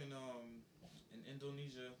what happened in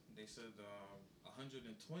Indonesia? They said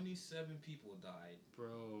 127 people died.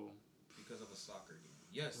 Bro. Because of a soccer game.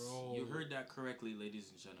 Yes, bro. You heard that correctly,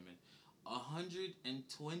 ladies and gentlemen.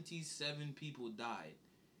 127 people died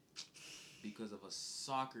because of a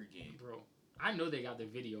soccer game. Bro, I know they got the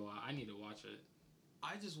video out. I need to watch it.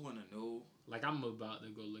 I just want to know. Like, I'm about to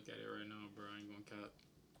go look at it right now, bro. I ain't gonna cap.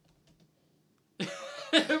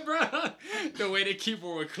 Bro, the way the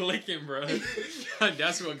keyboard was clicking, bro.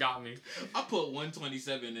 That's what got me. I put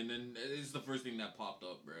 127 and then it's the first thing that popped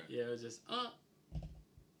up, bro. Yeah, it was just,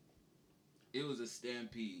 It was a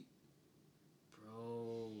stampede.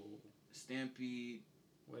 Bro. Stampede.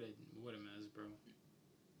 What a mess, bro.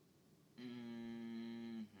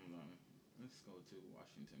 Hold on. Let's go to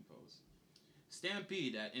Washington Post.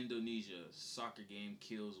 Stampede at Indonesia. Soccer game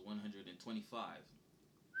kills 125.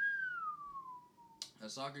 A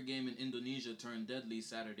soccer game in Indonesia turned deadly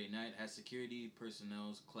Saturday night as security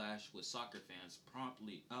personnel clashed with soccer fans,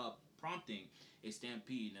 prompting a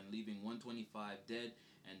stampede and leaving 125 dead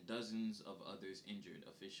and dozens of others injured,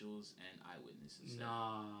 officials and eyewitnesses said.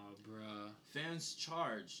 Nah, bruh. Fans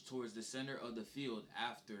charged towards the center of the field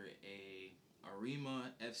after a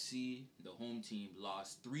Arema FC, the home team,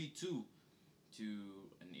 lost 3-2 to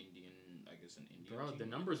an Indian Bro, team. the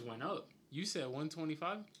numbers went up. You said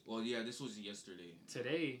 125? Well, yeah, this was yesterday.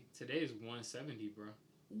 Today is 170, bro.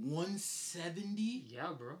 170?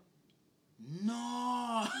 Yeah, bro. No,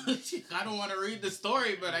 I don't want to read the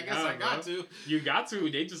story, but I guess I got to. You got to.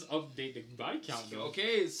 They just update the body count, though.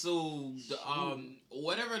 Okay, so the,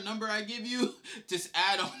 whatever number I give you, just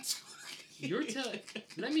add on to. You're telling.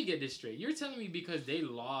 Let me get this straight. You're telling me because they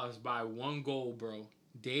lost by 1 goal, bro.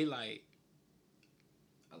 They like.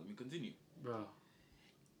 Let me continue. Bro.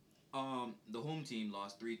 the home team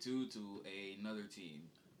lost 3-2 to another team,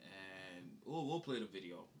 and we'll play the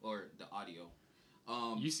video or the audio.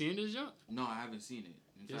 You seen this junk? No, I haven't seen it.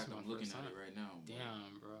 In This fact, I'm looking at it right now. Bro.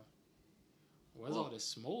 Damn, bro. Where's all this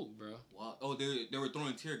smoke, bro? Well, oh, they were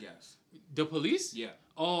throwing tear gas. The police? Yeah.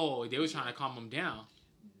 Oh, they were trying to calm them down.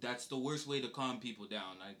 That's the worst way to calm people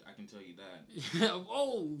down. I can tell you that.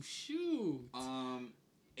 Oh, shoot.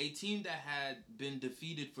 A team that had been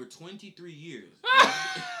defeated for 23 years.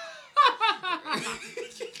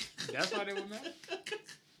 That's why they were mad?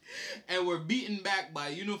 And were beaten back by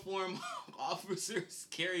uniformed officers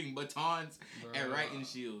carrying batons and riot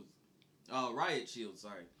shields.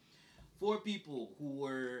 Sorry. 4 people who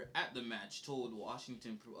were at the match told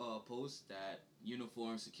Washington Post that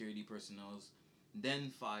uniformed security personnel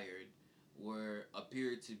then fired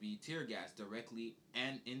appeared to be tear gas directly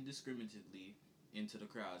and indiscriminately into the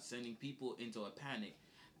crowd, sending people into a panic.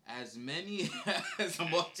 As many as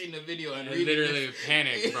I'm watching the video and reading literally a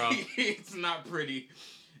panic, bro. It's not pretty.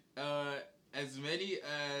 As many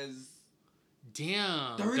as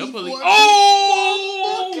damn. 34.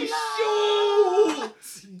 Oh, shoot!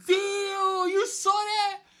 Damn, you saw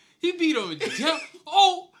that? He beat him down.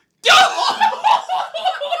 Oh, hey,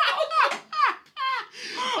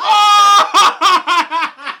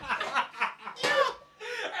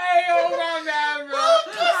 oh my bad, bro.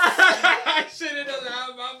 I shouldn't have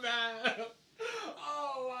laughed. My bad.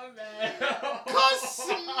 Oh my bad. Cause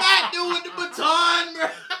smacked him with the baton, bro.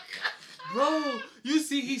 Bro, you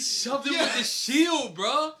see, he shoved him with the shield,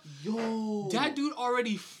 bro. Yo, that dude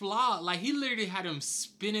already flopped. Like, he literally had him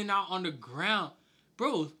spinning out on the ground,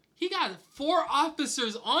 bro. He got 4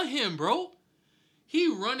 officers on him, bro. He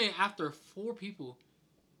running after 4 people.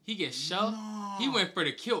 He gets shoved. No. He went for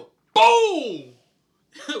the kill. Boom!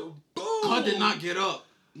 Boom! God did not get up.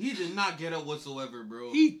 He did not get up whatsoever,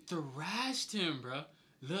 bro. He thrashed him, bro.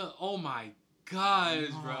 Look, oh my gosh,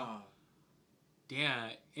 bro.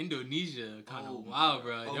 Damn, Indonesia kind of wild,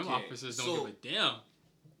 bro. Okay. Them officers don't give a damn.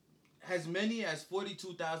 As many as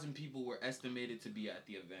 42,000 people were estimated to be at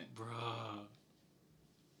the event. Bruh.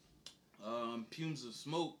 Fumes of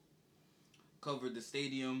smoke covered the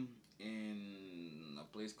stadium in a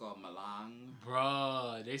place called Malang.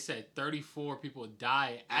 Bruh, they said 34 people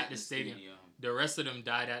died at the stadium. The rest of them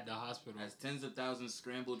died at the hospital. As tens of thousands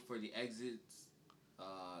scrambled for the exit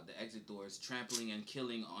doors, trampling and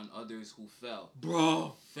killing on others who fell.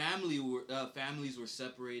 Bro, families were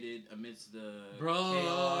separated amidst the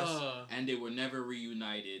chaos, and they were never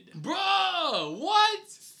reunited. Bro,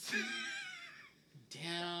 what?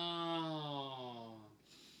 Damn.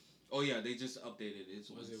 Oh yeah, they just updated it. It's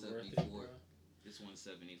 174. It's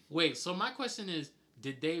 174. Wait, so my question is,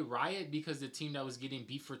 did they riot because the team that was getting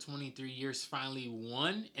beat for 23 years finally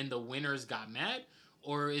won and the winners got mad?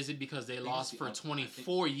 Or is it because they lost for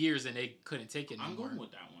 24 years and they couldn't take it anymore? I'm going with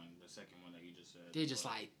that one, the second one that you just said. They just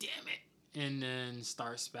like, damn it. And then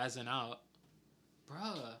start spazzing out.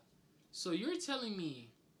 Bruh. So you're telling me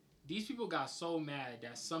these people got so mad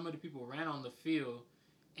that some of the people ran on the field,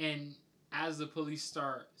 and as the police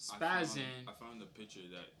start spazzing... I found the picture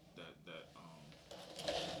that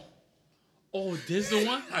Oh, this the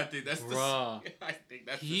one? I think that's the same one.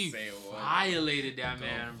 He violated that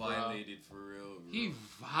man, bro. Violated for real, bro. He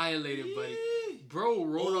violated, buddy. Bro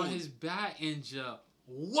rolled on his back and just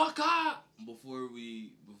walk up. Before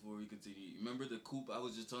we continue, remember the coupe I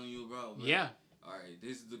was just telling you about? Bro? Yeah. All right,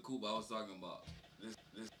 this is the coupe I was talking about. This.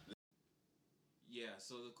 Yeah,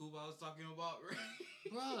 so the coupe I was talking about, right?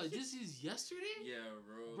 Bro, this is yesterday? Yeah,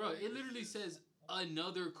 bro. Bro, it literally says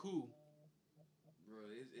another coup. Bro,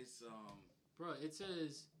 it's Bro, it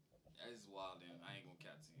says... It's wild, damn. I ain't gonna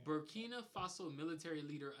cap to you. Burkina Faso military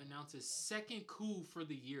leader announces second coup for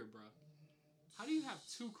the year, bro. How do you have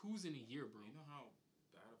 2 coups in a year, bro? You know how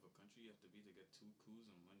bad of a country you have to be to get 2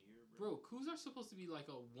 coups in 1 year, bro? Bro, coups are supposed to be like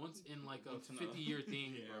a once in like a 50-year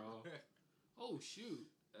thing, yeah, bro. Oh, shoot.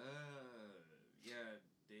 Yeah,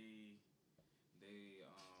 they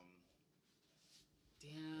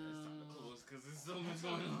Damn. It's time to close because there's so much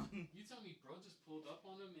going on. You tell me, bro just pulled up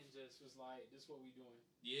on them and just was like, this is what we doing.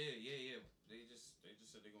 Yeah. They just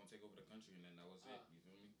said they're gonna take over the country and then that was it. You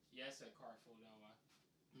feel me? Yeah, it said card full, that why.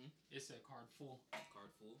 It said card full. Card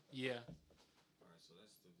full? Yeah. Alright, so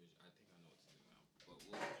that's the vision. I think I know what to do now. But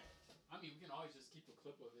I mean, we can always just keep a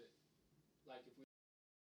clip of it. Like if we...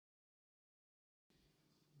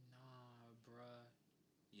 Nah, bruh.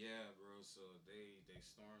 Yeah, bro. So they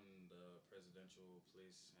stormed the presidential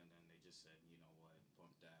place, and then they just said, you know what,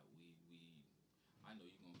 bump that. I know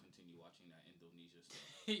you're gonna continue watching that Indonesia stuff.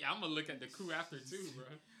 Yeah, I'm gonna look at the coup after too, bro.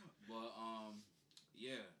 But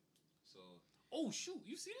yeah. So. Oh shoot!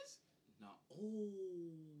 You see this? Nah. Oh.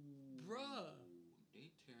 Bruh. They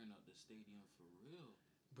tearing up the stadium for real.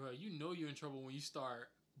 Bruh, you know you're in trouble when you start.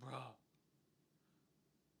 Bruh.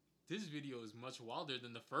 This video is much wilder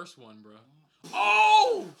than the first one, bruh.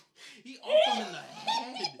 Oh! He off him in the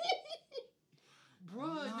head.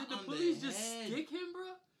 Bruh, Not did the on the police just head. stick him,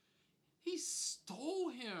 bruh? He stole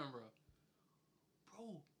him, bruh.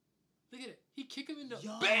 Bro, look at it. He kicked him in the...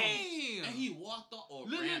 Yo. BAM! And he walked off or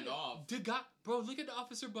Look ran at off. the guy, bro, look at the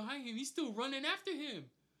officer behind him. He's still running after him.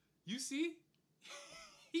 You see?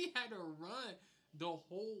 He had to run the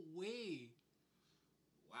whole way.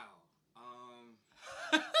 Wow.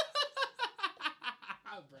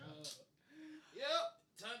 Bro. Yep.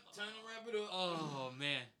 Time to wrap it up. Oh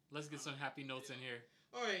man, let's get some happy notes in here.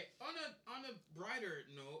 All right. On a brighter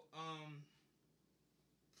note,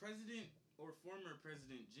 President or former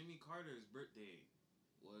President Jimmy Carter's birthday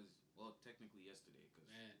was technically yesterday, cause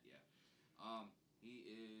Man. yeah. He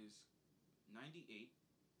is 98.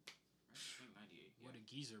 Right? I think 98. What yeah. a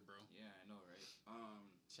geezer, bro. Yeah, I know, right?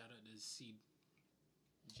 Shout out to JC.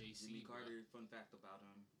 Jimmy bro. Carter. Fun fact about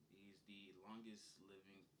him: he's the longest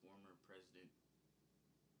living former president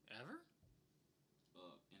Ever?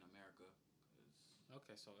 in America. 'Cause,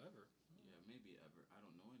 Okay, so ever. yeah, maybe ever. I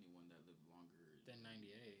don't know anyone that lived longer Then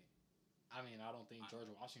 98. I mean, I don't think George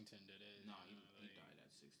Washington did it. No, he died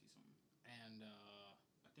at 60 something. And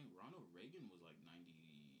I think Ronald Reagan was like 90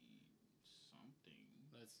 something.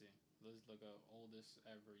 let's see. Let's look up oldest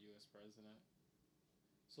ever U.S. president.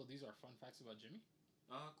 So these are fun facts about Jimmy?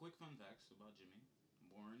 Quick fun facts about Jimmy.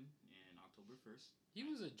 Born in October 1st. He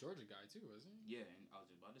was a Georgia guy too, wasn't he? Yeah, and I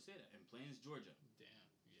was just about to say that. In Plains, Georgia. Damn,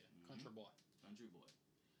 yeah. Mhm. Country boy. Country boy.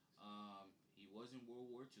 He was in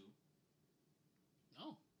World War II.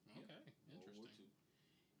 Oh, Yeah. okay. World War Interesting.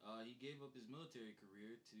 II. He gave up his military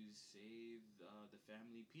career to save the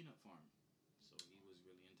family peanut farm. So he was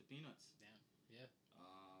really into peanuts. Damn, yeah.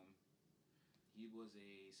 He was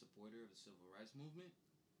a supporter of the civil rights movement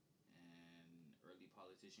and early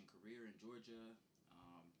politician career in Georgia.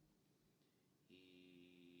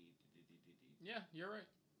 Yeah, you're right.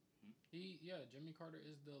 Hmm? Jimmy Carter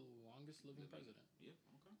is the longest living president. Yeah,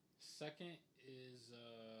 okay. Second is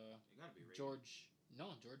It gotta be Reagan. George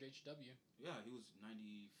H.W. Yeah, he was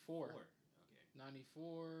 94. Four. Okay.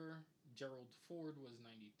 94. Gerald Ford was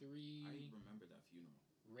 93. I remember that funeral.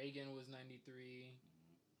 Reagan was 93.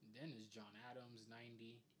 Mm-hmm. Then is John Adams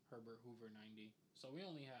 90. Herbert Hoover 90. So we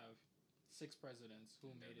only have 6 presidents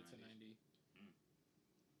who And made they're it to 90.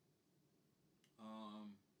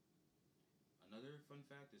 Another fun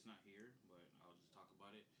fact, it's not here, but I'll just talk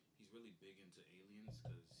about it. He's really big into aliens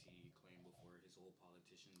because he claimed before his whole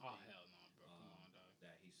politician Oh thing, hell no, bro! Come on, dog.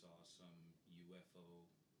 that he saw some UFO.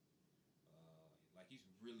 Like he's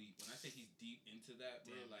really, when I say he's deep into that,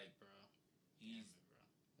 bro, Damn like it, bro. he's Damn it,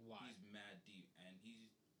 bro. Why, he's mad deep, and he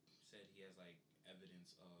said he has like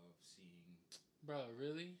evidence of seeing. bro?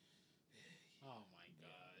 Really? Oh my Yeah,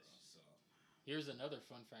 gosh. bro, so Here's another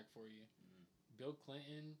fun fact for you. Mhm. Bill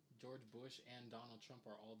Clinton, George Bush, and Donald Trump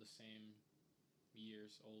are all the same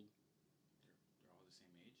years old. they're all the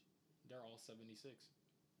same age. They're all 76.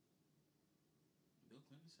 Bill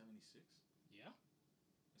Clinton 76. Yeah.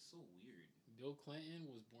 That's so weird. Bill Clinton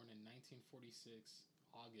was born in 1946,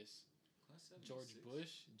 August. Class 76. George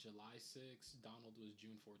Bush, July 6th. Donald was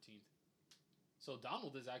June 14th. So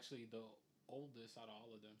Donald is actually the oldest out of all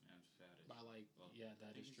of them. And fattest. By like, Well, yeah, I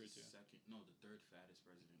that think is he's true the too. the third fattest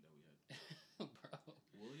president that we had. Bro.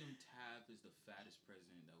 William Taft is the fattest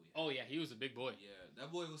president that we had. Oh yeah, he was a big boy. Yeah,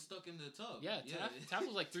 that boy was stuck in the tub. Yeah, Taft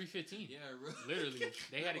was like 315. Yeah, really. Literally,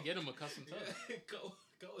 they had to get him a custom tub. Yeah, go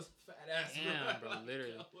was fat ass. Damn, bro,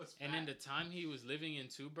 literally. Go was And fat. in the time he was living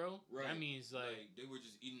in too, bro, Right. that means like they were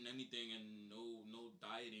just eating anything and no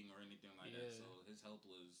dieting or anything like that. Yeah. So his health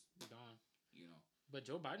was, gone. you know. But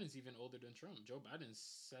Joe Biden's even older than Trump. Joe Biden's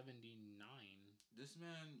 79. This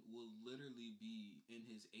man will literally be in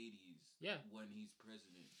his 80s. Yeah. When he's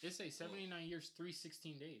president. They say 79 years,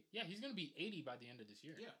 316 days. Yeah, he's gonna be 80 by the end of this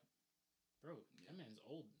year. Yeah. Bro, Yeah. that man's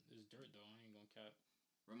old as dirt though. I ain't gonna cap.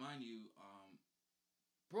 Remind you,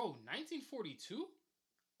 Bro, 1942?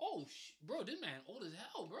 Oh, bro, this man old as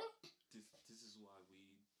hell, bro. this is why we.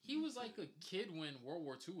 He need was to- like a kid when World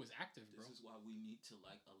War II was active, bro. This is why we need to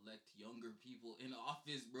like elect younger people in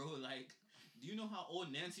office, bro. Like, do you know how old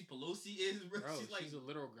Nancy Pelosi is, bro? Bro, she's like, a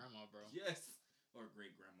little grandma, bro. yes, or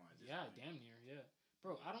great grandma. Yeah, damn near, yeah.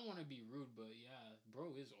 Bro, I don't want to be rude, but yeah, bro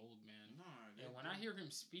is old, man. Nah, And when I hear him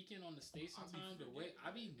speaking on the stage I be sometimes, the way forgetting, I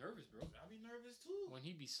be nervous, bro. I be nervous too. When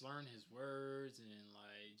he be slurring his words and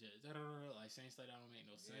like just like saying stuff that don't make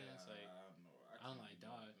no sense, like I'm like,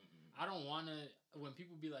 dog. I don't want to. When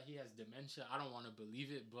people be like he has dementia, I don't want to believe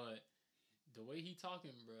it, but The way he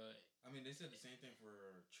talking, bro. I mean, they said the same thing for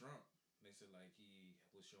Trump. They said like he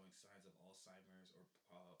was showing signs of Alzheimer's or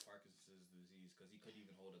Parkinson's disease because he couldn't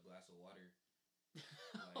even hold a glass of water.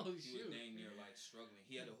 Like, oh he shoot! was dang near like struggling.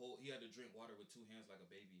 He had to drink water with 2 hands like a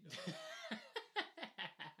baby.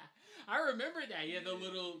 I remember that. He had the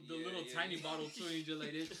little tiny bottle too, and you just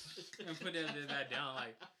like this and put that down.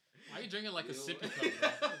 Like, why are you drinking like a sippy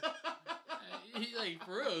cup, bro? He like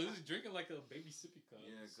for real, he's drinking like a baby sippy cup.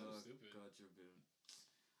 Yeah, so stupid. God, tripping.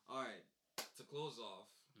 All right, to close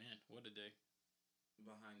off. Man, what a day.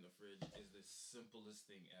 Behind the fridge is the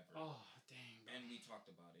simplest thing ever. Oh dang! Bro. And we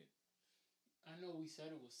talked about it. I know we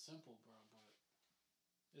said it was simple, bro, but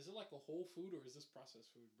is it like a whole food or is this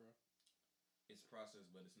processed food, bro? It's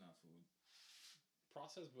processed, but it's not food.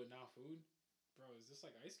 Processed, but not food? Bro, is this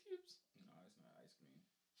like ice cubes? No, it's not ice cream.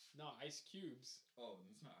 No, ice cubes. Oh,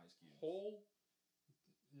 it's not ice cubes. Whole?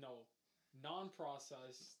 No.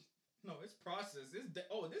 Non-processed. No, it's processed. This is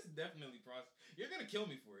definitely processed. You're going to kill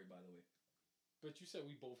me for it, by the way. But you said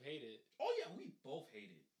we both hate it. Oh, yeah, we both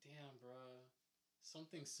hate it. Damn, bro.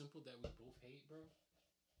 Something simple that we both hate, bro.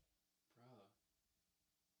 Bro.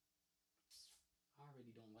 I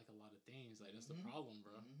already don't like a lot of things. Like, that's the problem,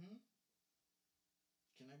 bro. Mm-hmm.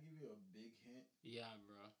 Can I give you a big hint? Yeah,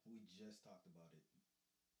 bro. We just talked about it.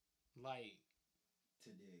 Like.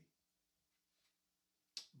 Today.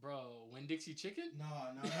 Bro, Winn-Dixie chicken? No.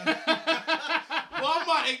 Well, I'm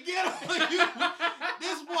about to get on you.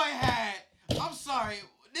 This boy had. I'm sorry.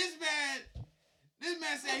 This man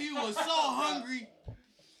said he was so hungry.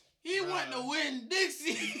 He went to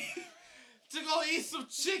Winn-Dixie to go eat some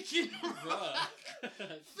chicken, bro.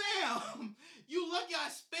 Fam, you lucky I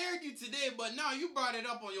spared you today, but now you brought it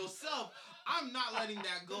up on yourself. I'm not letting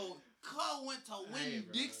that go. Cuz went to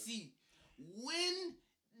Winn-Dixie.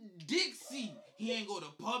 Winn-Dixie. He ain't go to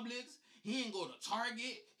Publix. He ain't go to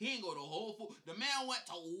Target. He ain't go to Whole Foods. The man went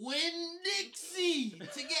to Winn-Dixie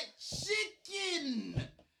to get chicken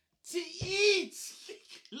to eat.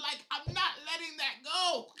 Like, I'm not letting that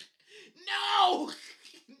go. No.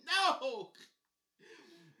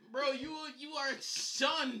 Bro, you are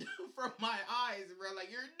shunned from my eyes, bro. Like,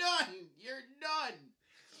 you're done.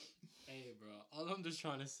 Hey, bro. All I'm just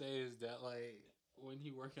trying to say is that, like, when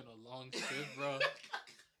you working a long shift, bro,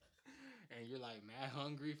 and you're, like, mad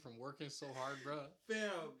hungry from working so hard, bro.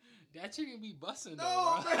 Fam. That chicken be busting,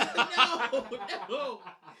 No, though, bro. no.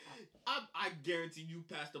 I guarantee you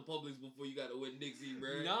passed the Publix before you got to Winn-Dixie,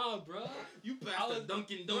 bro. Nah, bro. You passed the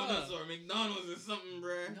Dunkin' Donuts or McDonald's or something,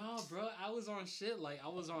 bro. Nah, bro. I was on shit. Like, I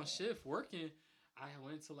was on shift working. I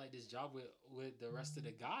went to, like, this job with the rest of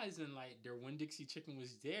the guys, and, like, their Winn-Dixie chicken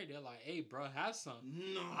was there. They're like, hey, bro, have some.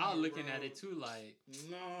 No, I was looking at it, too, like,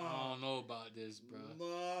 no. I don't know about this, bro.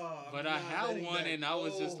 No, but I had one, and I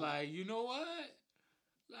was just like, you know what?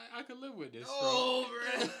 Like, I could live with this, bro.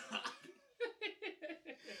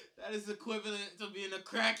 That is equivalent to being a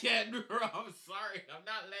crackhead, bro. I'm sorry. I'm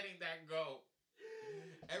not letting that go.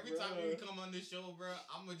 Every time you come on this show, bro,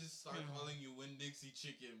 I'm going to just start calling you Winn-Dixie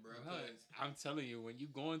chicken, bro. I'm telling you, when you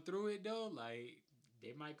going through it, though, like,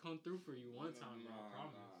 they might come through for you one time, bro. I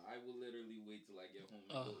promise. I will literally wait till I get home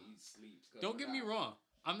and go eat sleep. Don't get me wrong.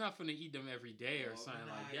 I'm not finna eat them every day or something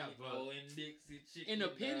like that, but Winn-Dixie chicken, in a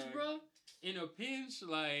pinch, bro,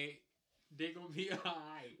 like, they gonna be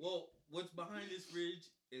alright. Well, what's behind this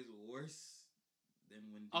fridge is worse than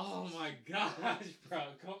Winn-Dixie. Oh my gosh,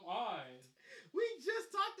 bro, come on. We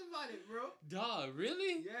just talked about it, bro. Duh,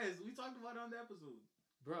 really? Yes, we talked about it on the episode.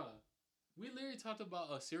 Bro, we literally talked about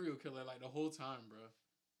a serial killer like the whole time, bro.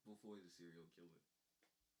 Before the serial killer.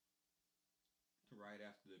 Right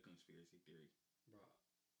after the conspiracy theory. Bro,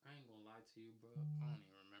 I ain't gonna lie to you, bro. I don't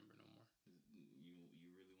even remember no more.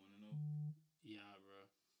 You really want to know? Yeah, bro.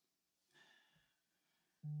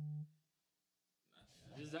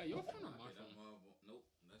 Is that your phone or my phone? Nope,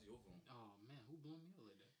 that's your phone. Oh, man, who blew me up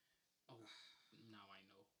like that? Oh, now I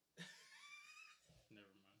know.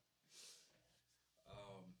 Never mind.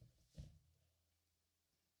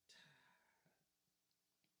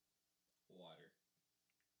 Water.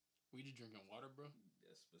 We just drinking water, bro? A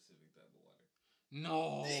specific type of water.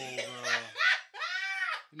 No,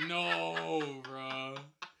 bro. No, bro.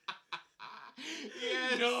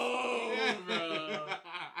 Yes. No, bro.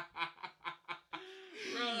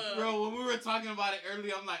 Bro, when we were talking about it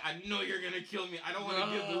earlier, I'm like, I know you're gonna kill me. I don't want to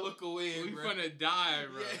give the look away, we bro. gonna die,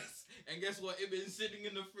 bro. Yes. And guess what? It been sitting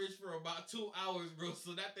in the fridge for about 2 hours, bro.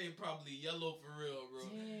 So that thing probably yellow for real, bro.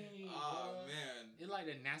 Dang, oh, bro. man. It's like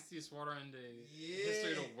the nastiest water in the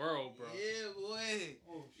history of the world, bro. Yeah, boy.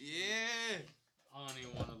 Oh, yeah. I don't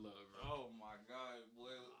even want to look, bro. Oh, my God,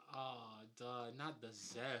 boy. Oh, duh. Not the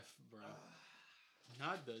Zeph, bro.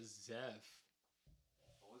 Not the Zeph.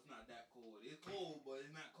 Oh, it's not that cold. It's cold, but it's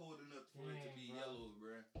not cold enough for it to be yellow,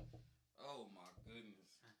 bruh. Oh my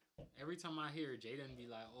goodness. Every time I hear Jaden be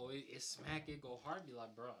like, "Oh, it's smack, it go hard," be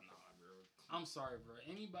like, "Bro, nah, bro." I'm sorry, bro.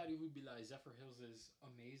 Anybody who be like Zephyr Hills is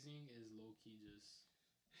amazing is low key just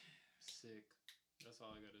sick. That's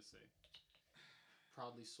all I gotta say.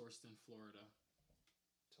 Probably sourced in Florida.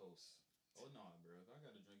 Toast. Oh nah, bro. If I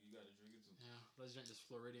gotta drink, you gotta drink it too. Yeah, let's drink this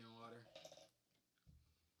Floridian water.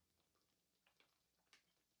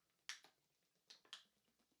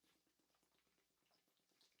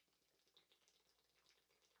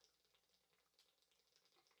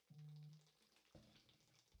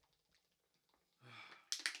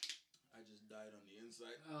 I just died on the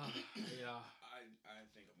inside. Yeah. I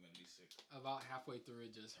think I'm gonna be sick. About halfway through,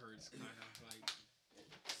 it just hurts, kind of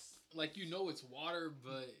like you know it's water,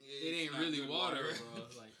 but it ain't really water, bro.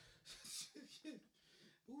 Like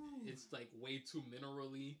it's like way too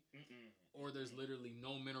minerally, or there's literally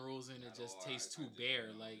no minerals in it. Just tastes too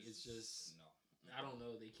bare. Like it's just I don't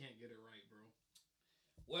know. They can't get it right, bro.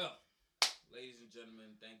 Well, ladies and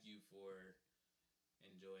gentlemen, thank you for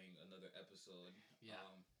enjoying another episode. Yeah.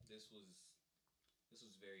 This was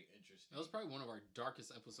very interesting. That was probably one of our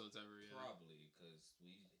darkest episodes ever. Yeah. Probably because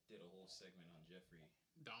we did a whole segment on Jeffrey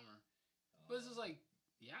Dahmer. But it's just like,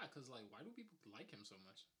 yeah, because like, why do people like him so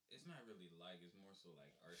much? It's not really like. It's more so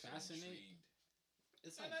like are so fascinated. Intrigued.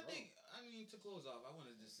 It's like, I mean, to close off, I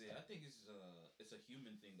wanted to say, I think it's a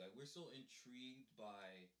human thing. Like we're so intrigued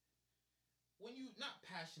by when you not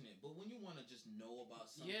passionate, but when you want to just know about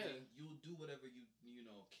something, you'll do whatever you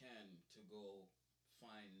can to go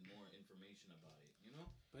find more information about it. You know.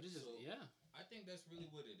 But it's just I think that's really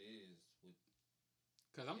what it is.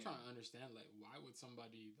 Because I'm trying to understand, like, why would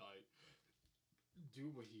somebody like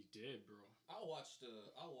do what he did, bro? I'll watch the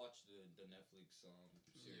Netflix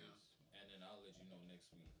series, and then I'll let you know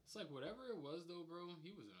next week. It's like whatever it was, though, bro.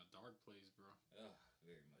 He was in a dark place, bro.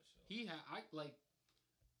 Very much so. He had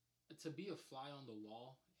to be a fly on the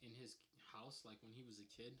wall in his house, like when he was a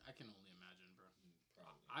kid. I can only imagine, bro.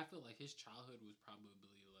 Probably. I feel like his childhood was probably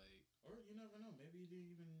like, or you never know. Maybe he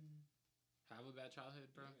didn't even have a bad childhood,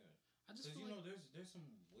 bro. Yeah. I just feel there's some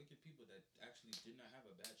wicked people that actually did not have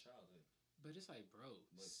a bad childhood. But it's like, bro,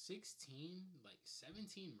 16, like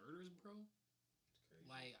 17 murders, bro. It's crazy.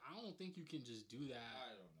 Like, I don't think you can just do that.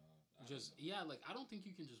 I don't know. Like I don't think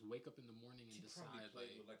you can just wake up in the morning and decide. He probably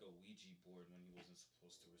played with like a Ouija board when he wasn't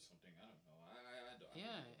supposed to or something. I don't know. I don't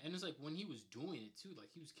know. And it's like when he was doing it too, like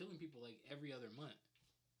he was killing people like every other month,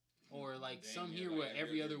 or like some here were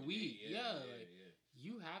every other week.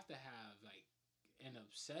 You have to have like an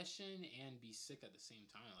obsession and be sick at the same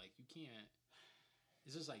time. Like you can't.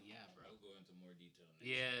 It's just like bro. I'll go into more detail next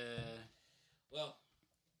time. Well,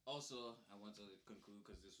 also I want to conclude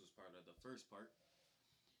because this was part of the first part.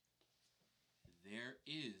 There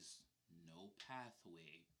is no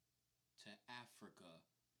pathway to Africa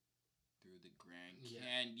through the Grand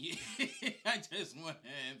Canyon. I just want to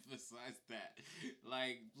emphasize that.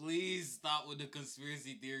 Like, please stop with the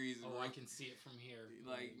conspiracy theories. Oh, bro. I can see it from here.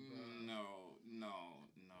 Like, no.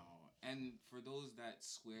 And for those that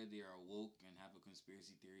swear they are woke and have a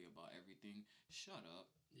conspiracy theory about everything, shut up.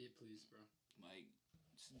 Yeah, please, bro. Like,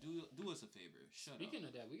 do us a favor. Speaking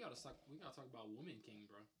of that, we gotta talk about Woman King,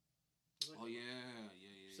 bro. Like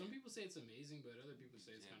Some people say it's amazing, but other people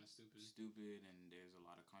say it's kind of stupid. Stupid, and there's a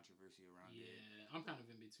lot of controversy around it. Yeah, I'm kind of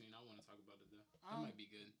in between. I want to talk about it though. That might be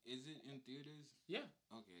good. Is it in theaters? Yeah.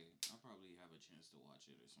 Okay, I'll probably have a chance to watch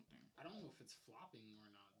it or something. I don't know if it's flopping or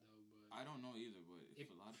not though, but I don't know either. But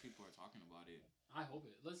if a lot of people are talking about it, I hope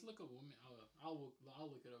it. Let's look up Woman. I'll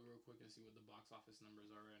look it up real quick and see what the box office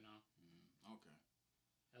numbers are right now. Okay.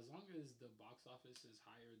 As long as the box office is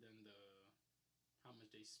higher than how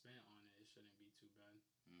much they spent on it, it shouldn't be too bad.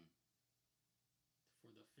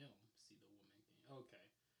 For the film, see the Woman King. Okay.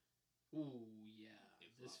 Ooh, yeah.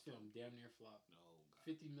 This film damn near flopped. Oh, God.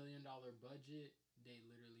 $50 million budget. They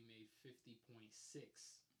literally made 50.6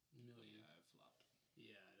 million. Yeah, it flopped.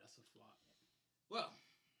 Yeah, that's a flop. Well,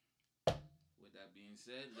 with that being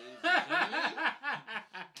said, ladies and gentlemen,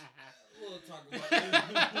 we'll talk about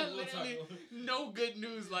no good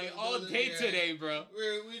news like all day today, bro.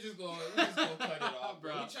 We just gonna cut it off,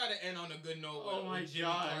 bro. We try to end on a good note. Oh my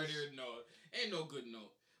gosh. No, ain't no good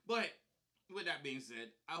note. But with that being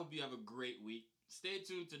said, I hope you have a great week. Stay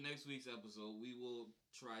tuned to next week's episode. We will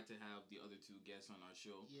try to have the other two guests on our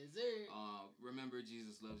show. Yes, sir. Remember,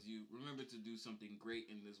 Jesus loves you. Remember to do something great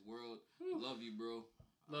in this world. Love you, bro.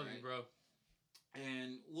 Love you, bro.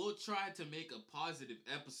 And we'll try to make a positive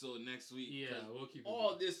episode next week. Yeah, we'll keep it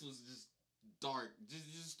all this was just dark.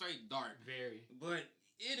 Just straight dark. Very. But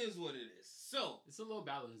it is what it is. So it's a little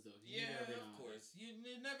balance though. Of course. You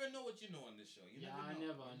never know what you know on this show. You I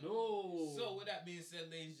never never know. So with that being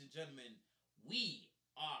said, ladies and gentlemen, we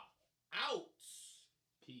are out.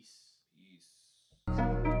 Peace.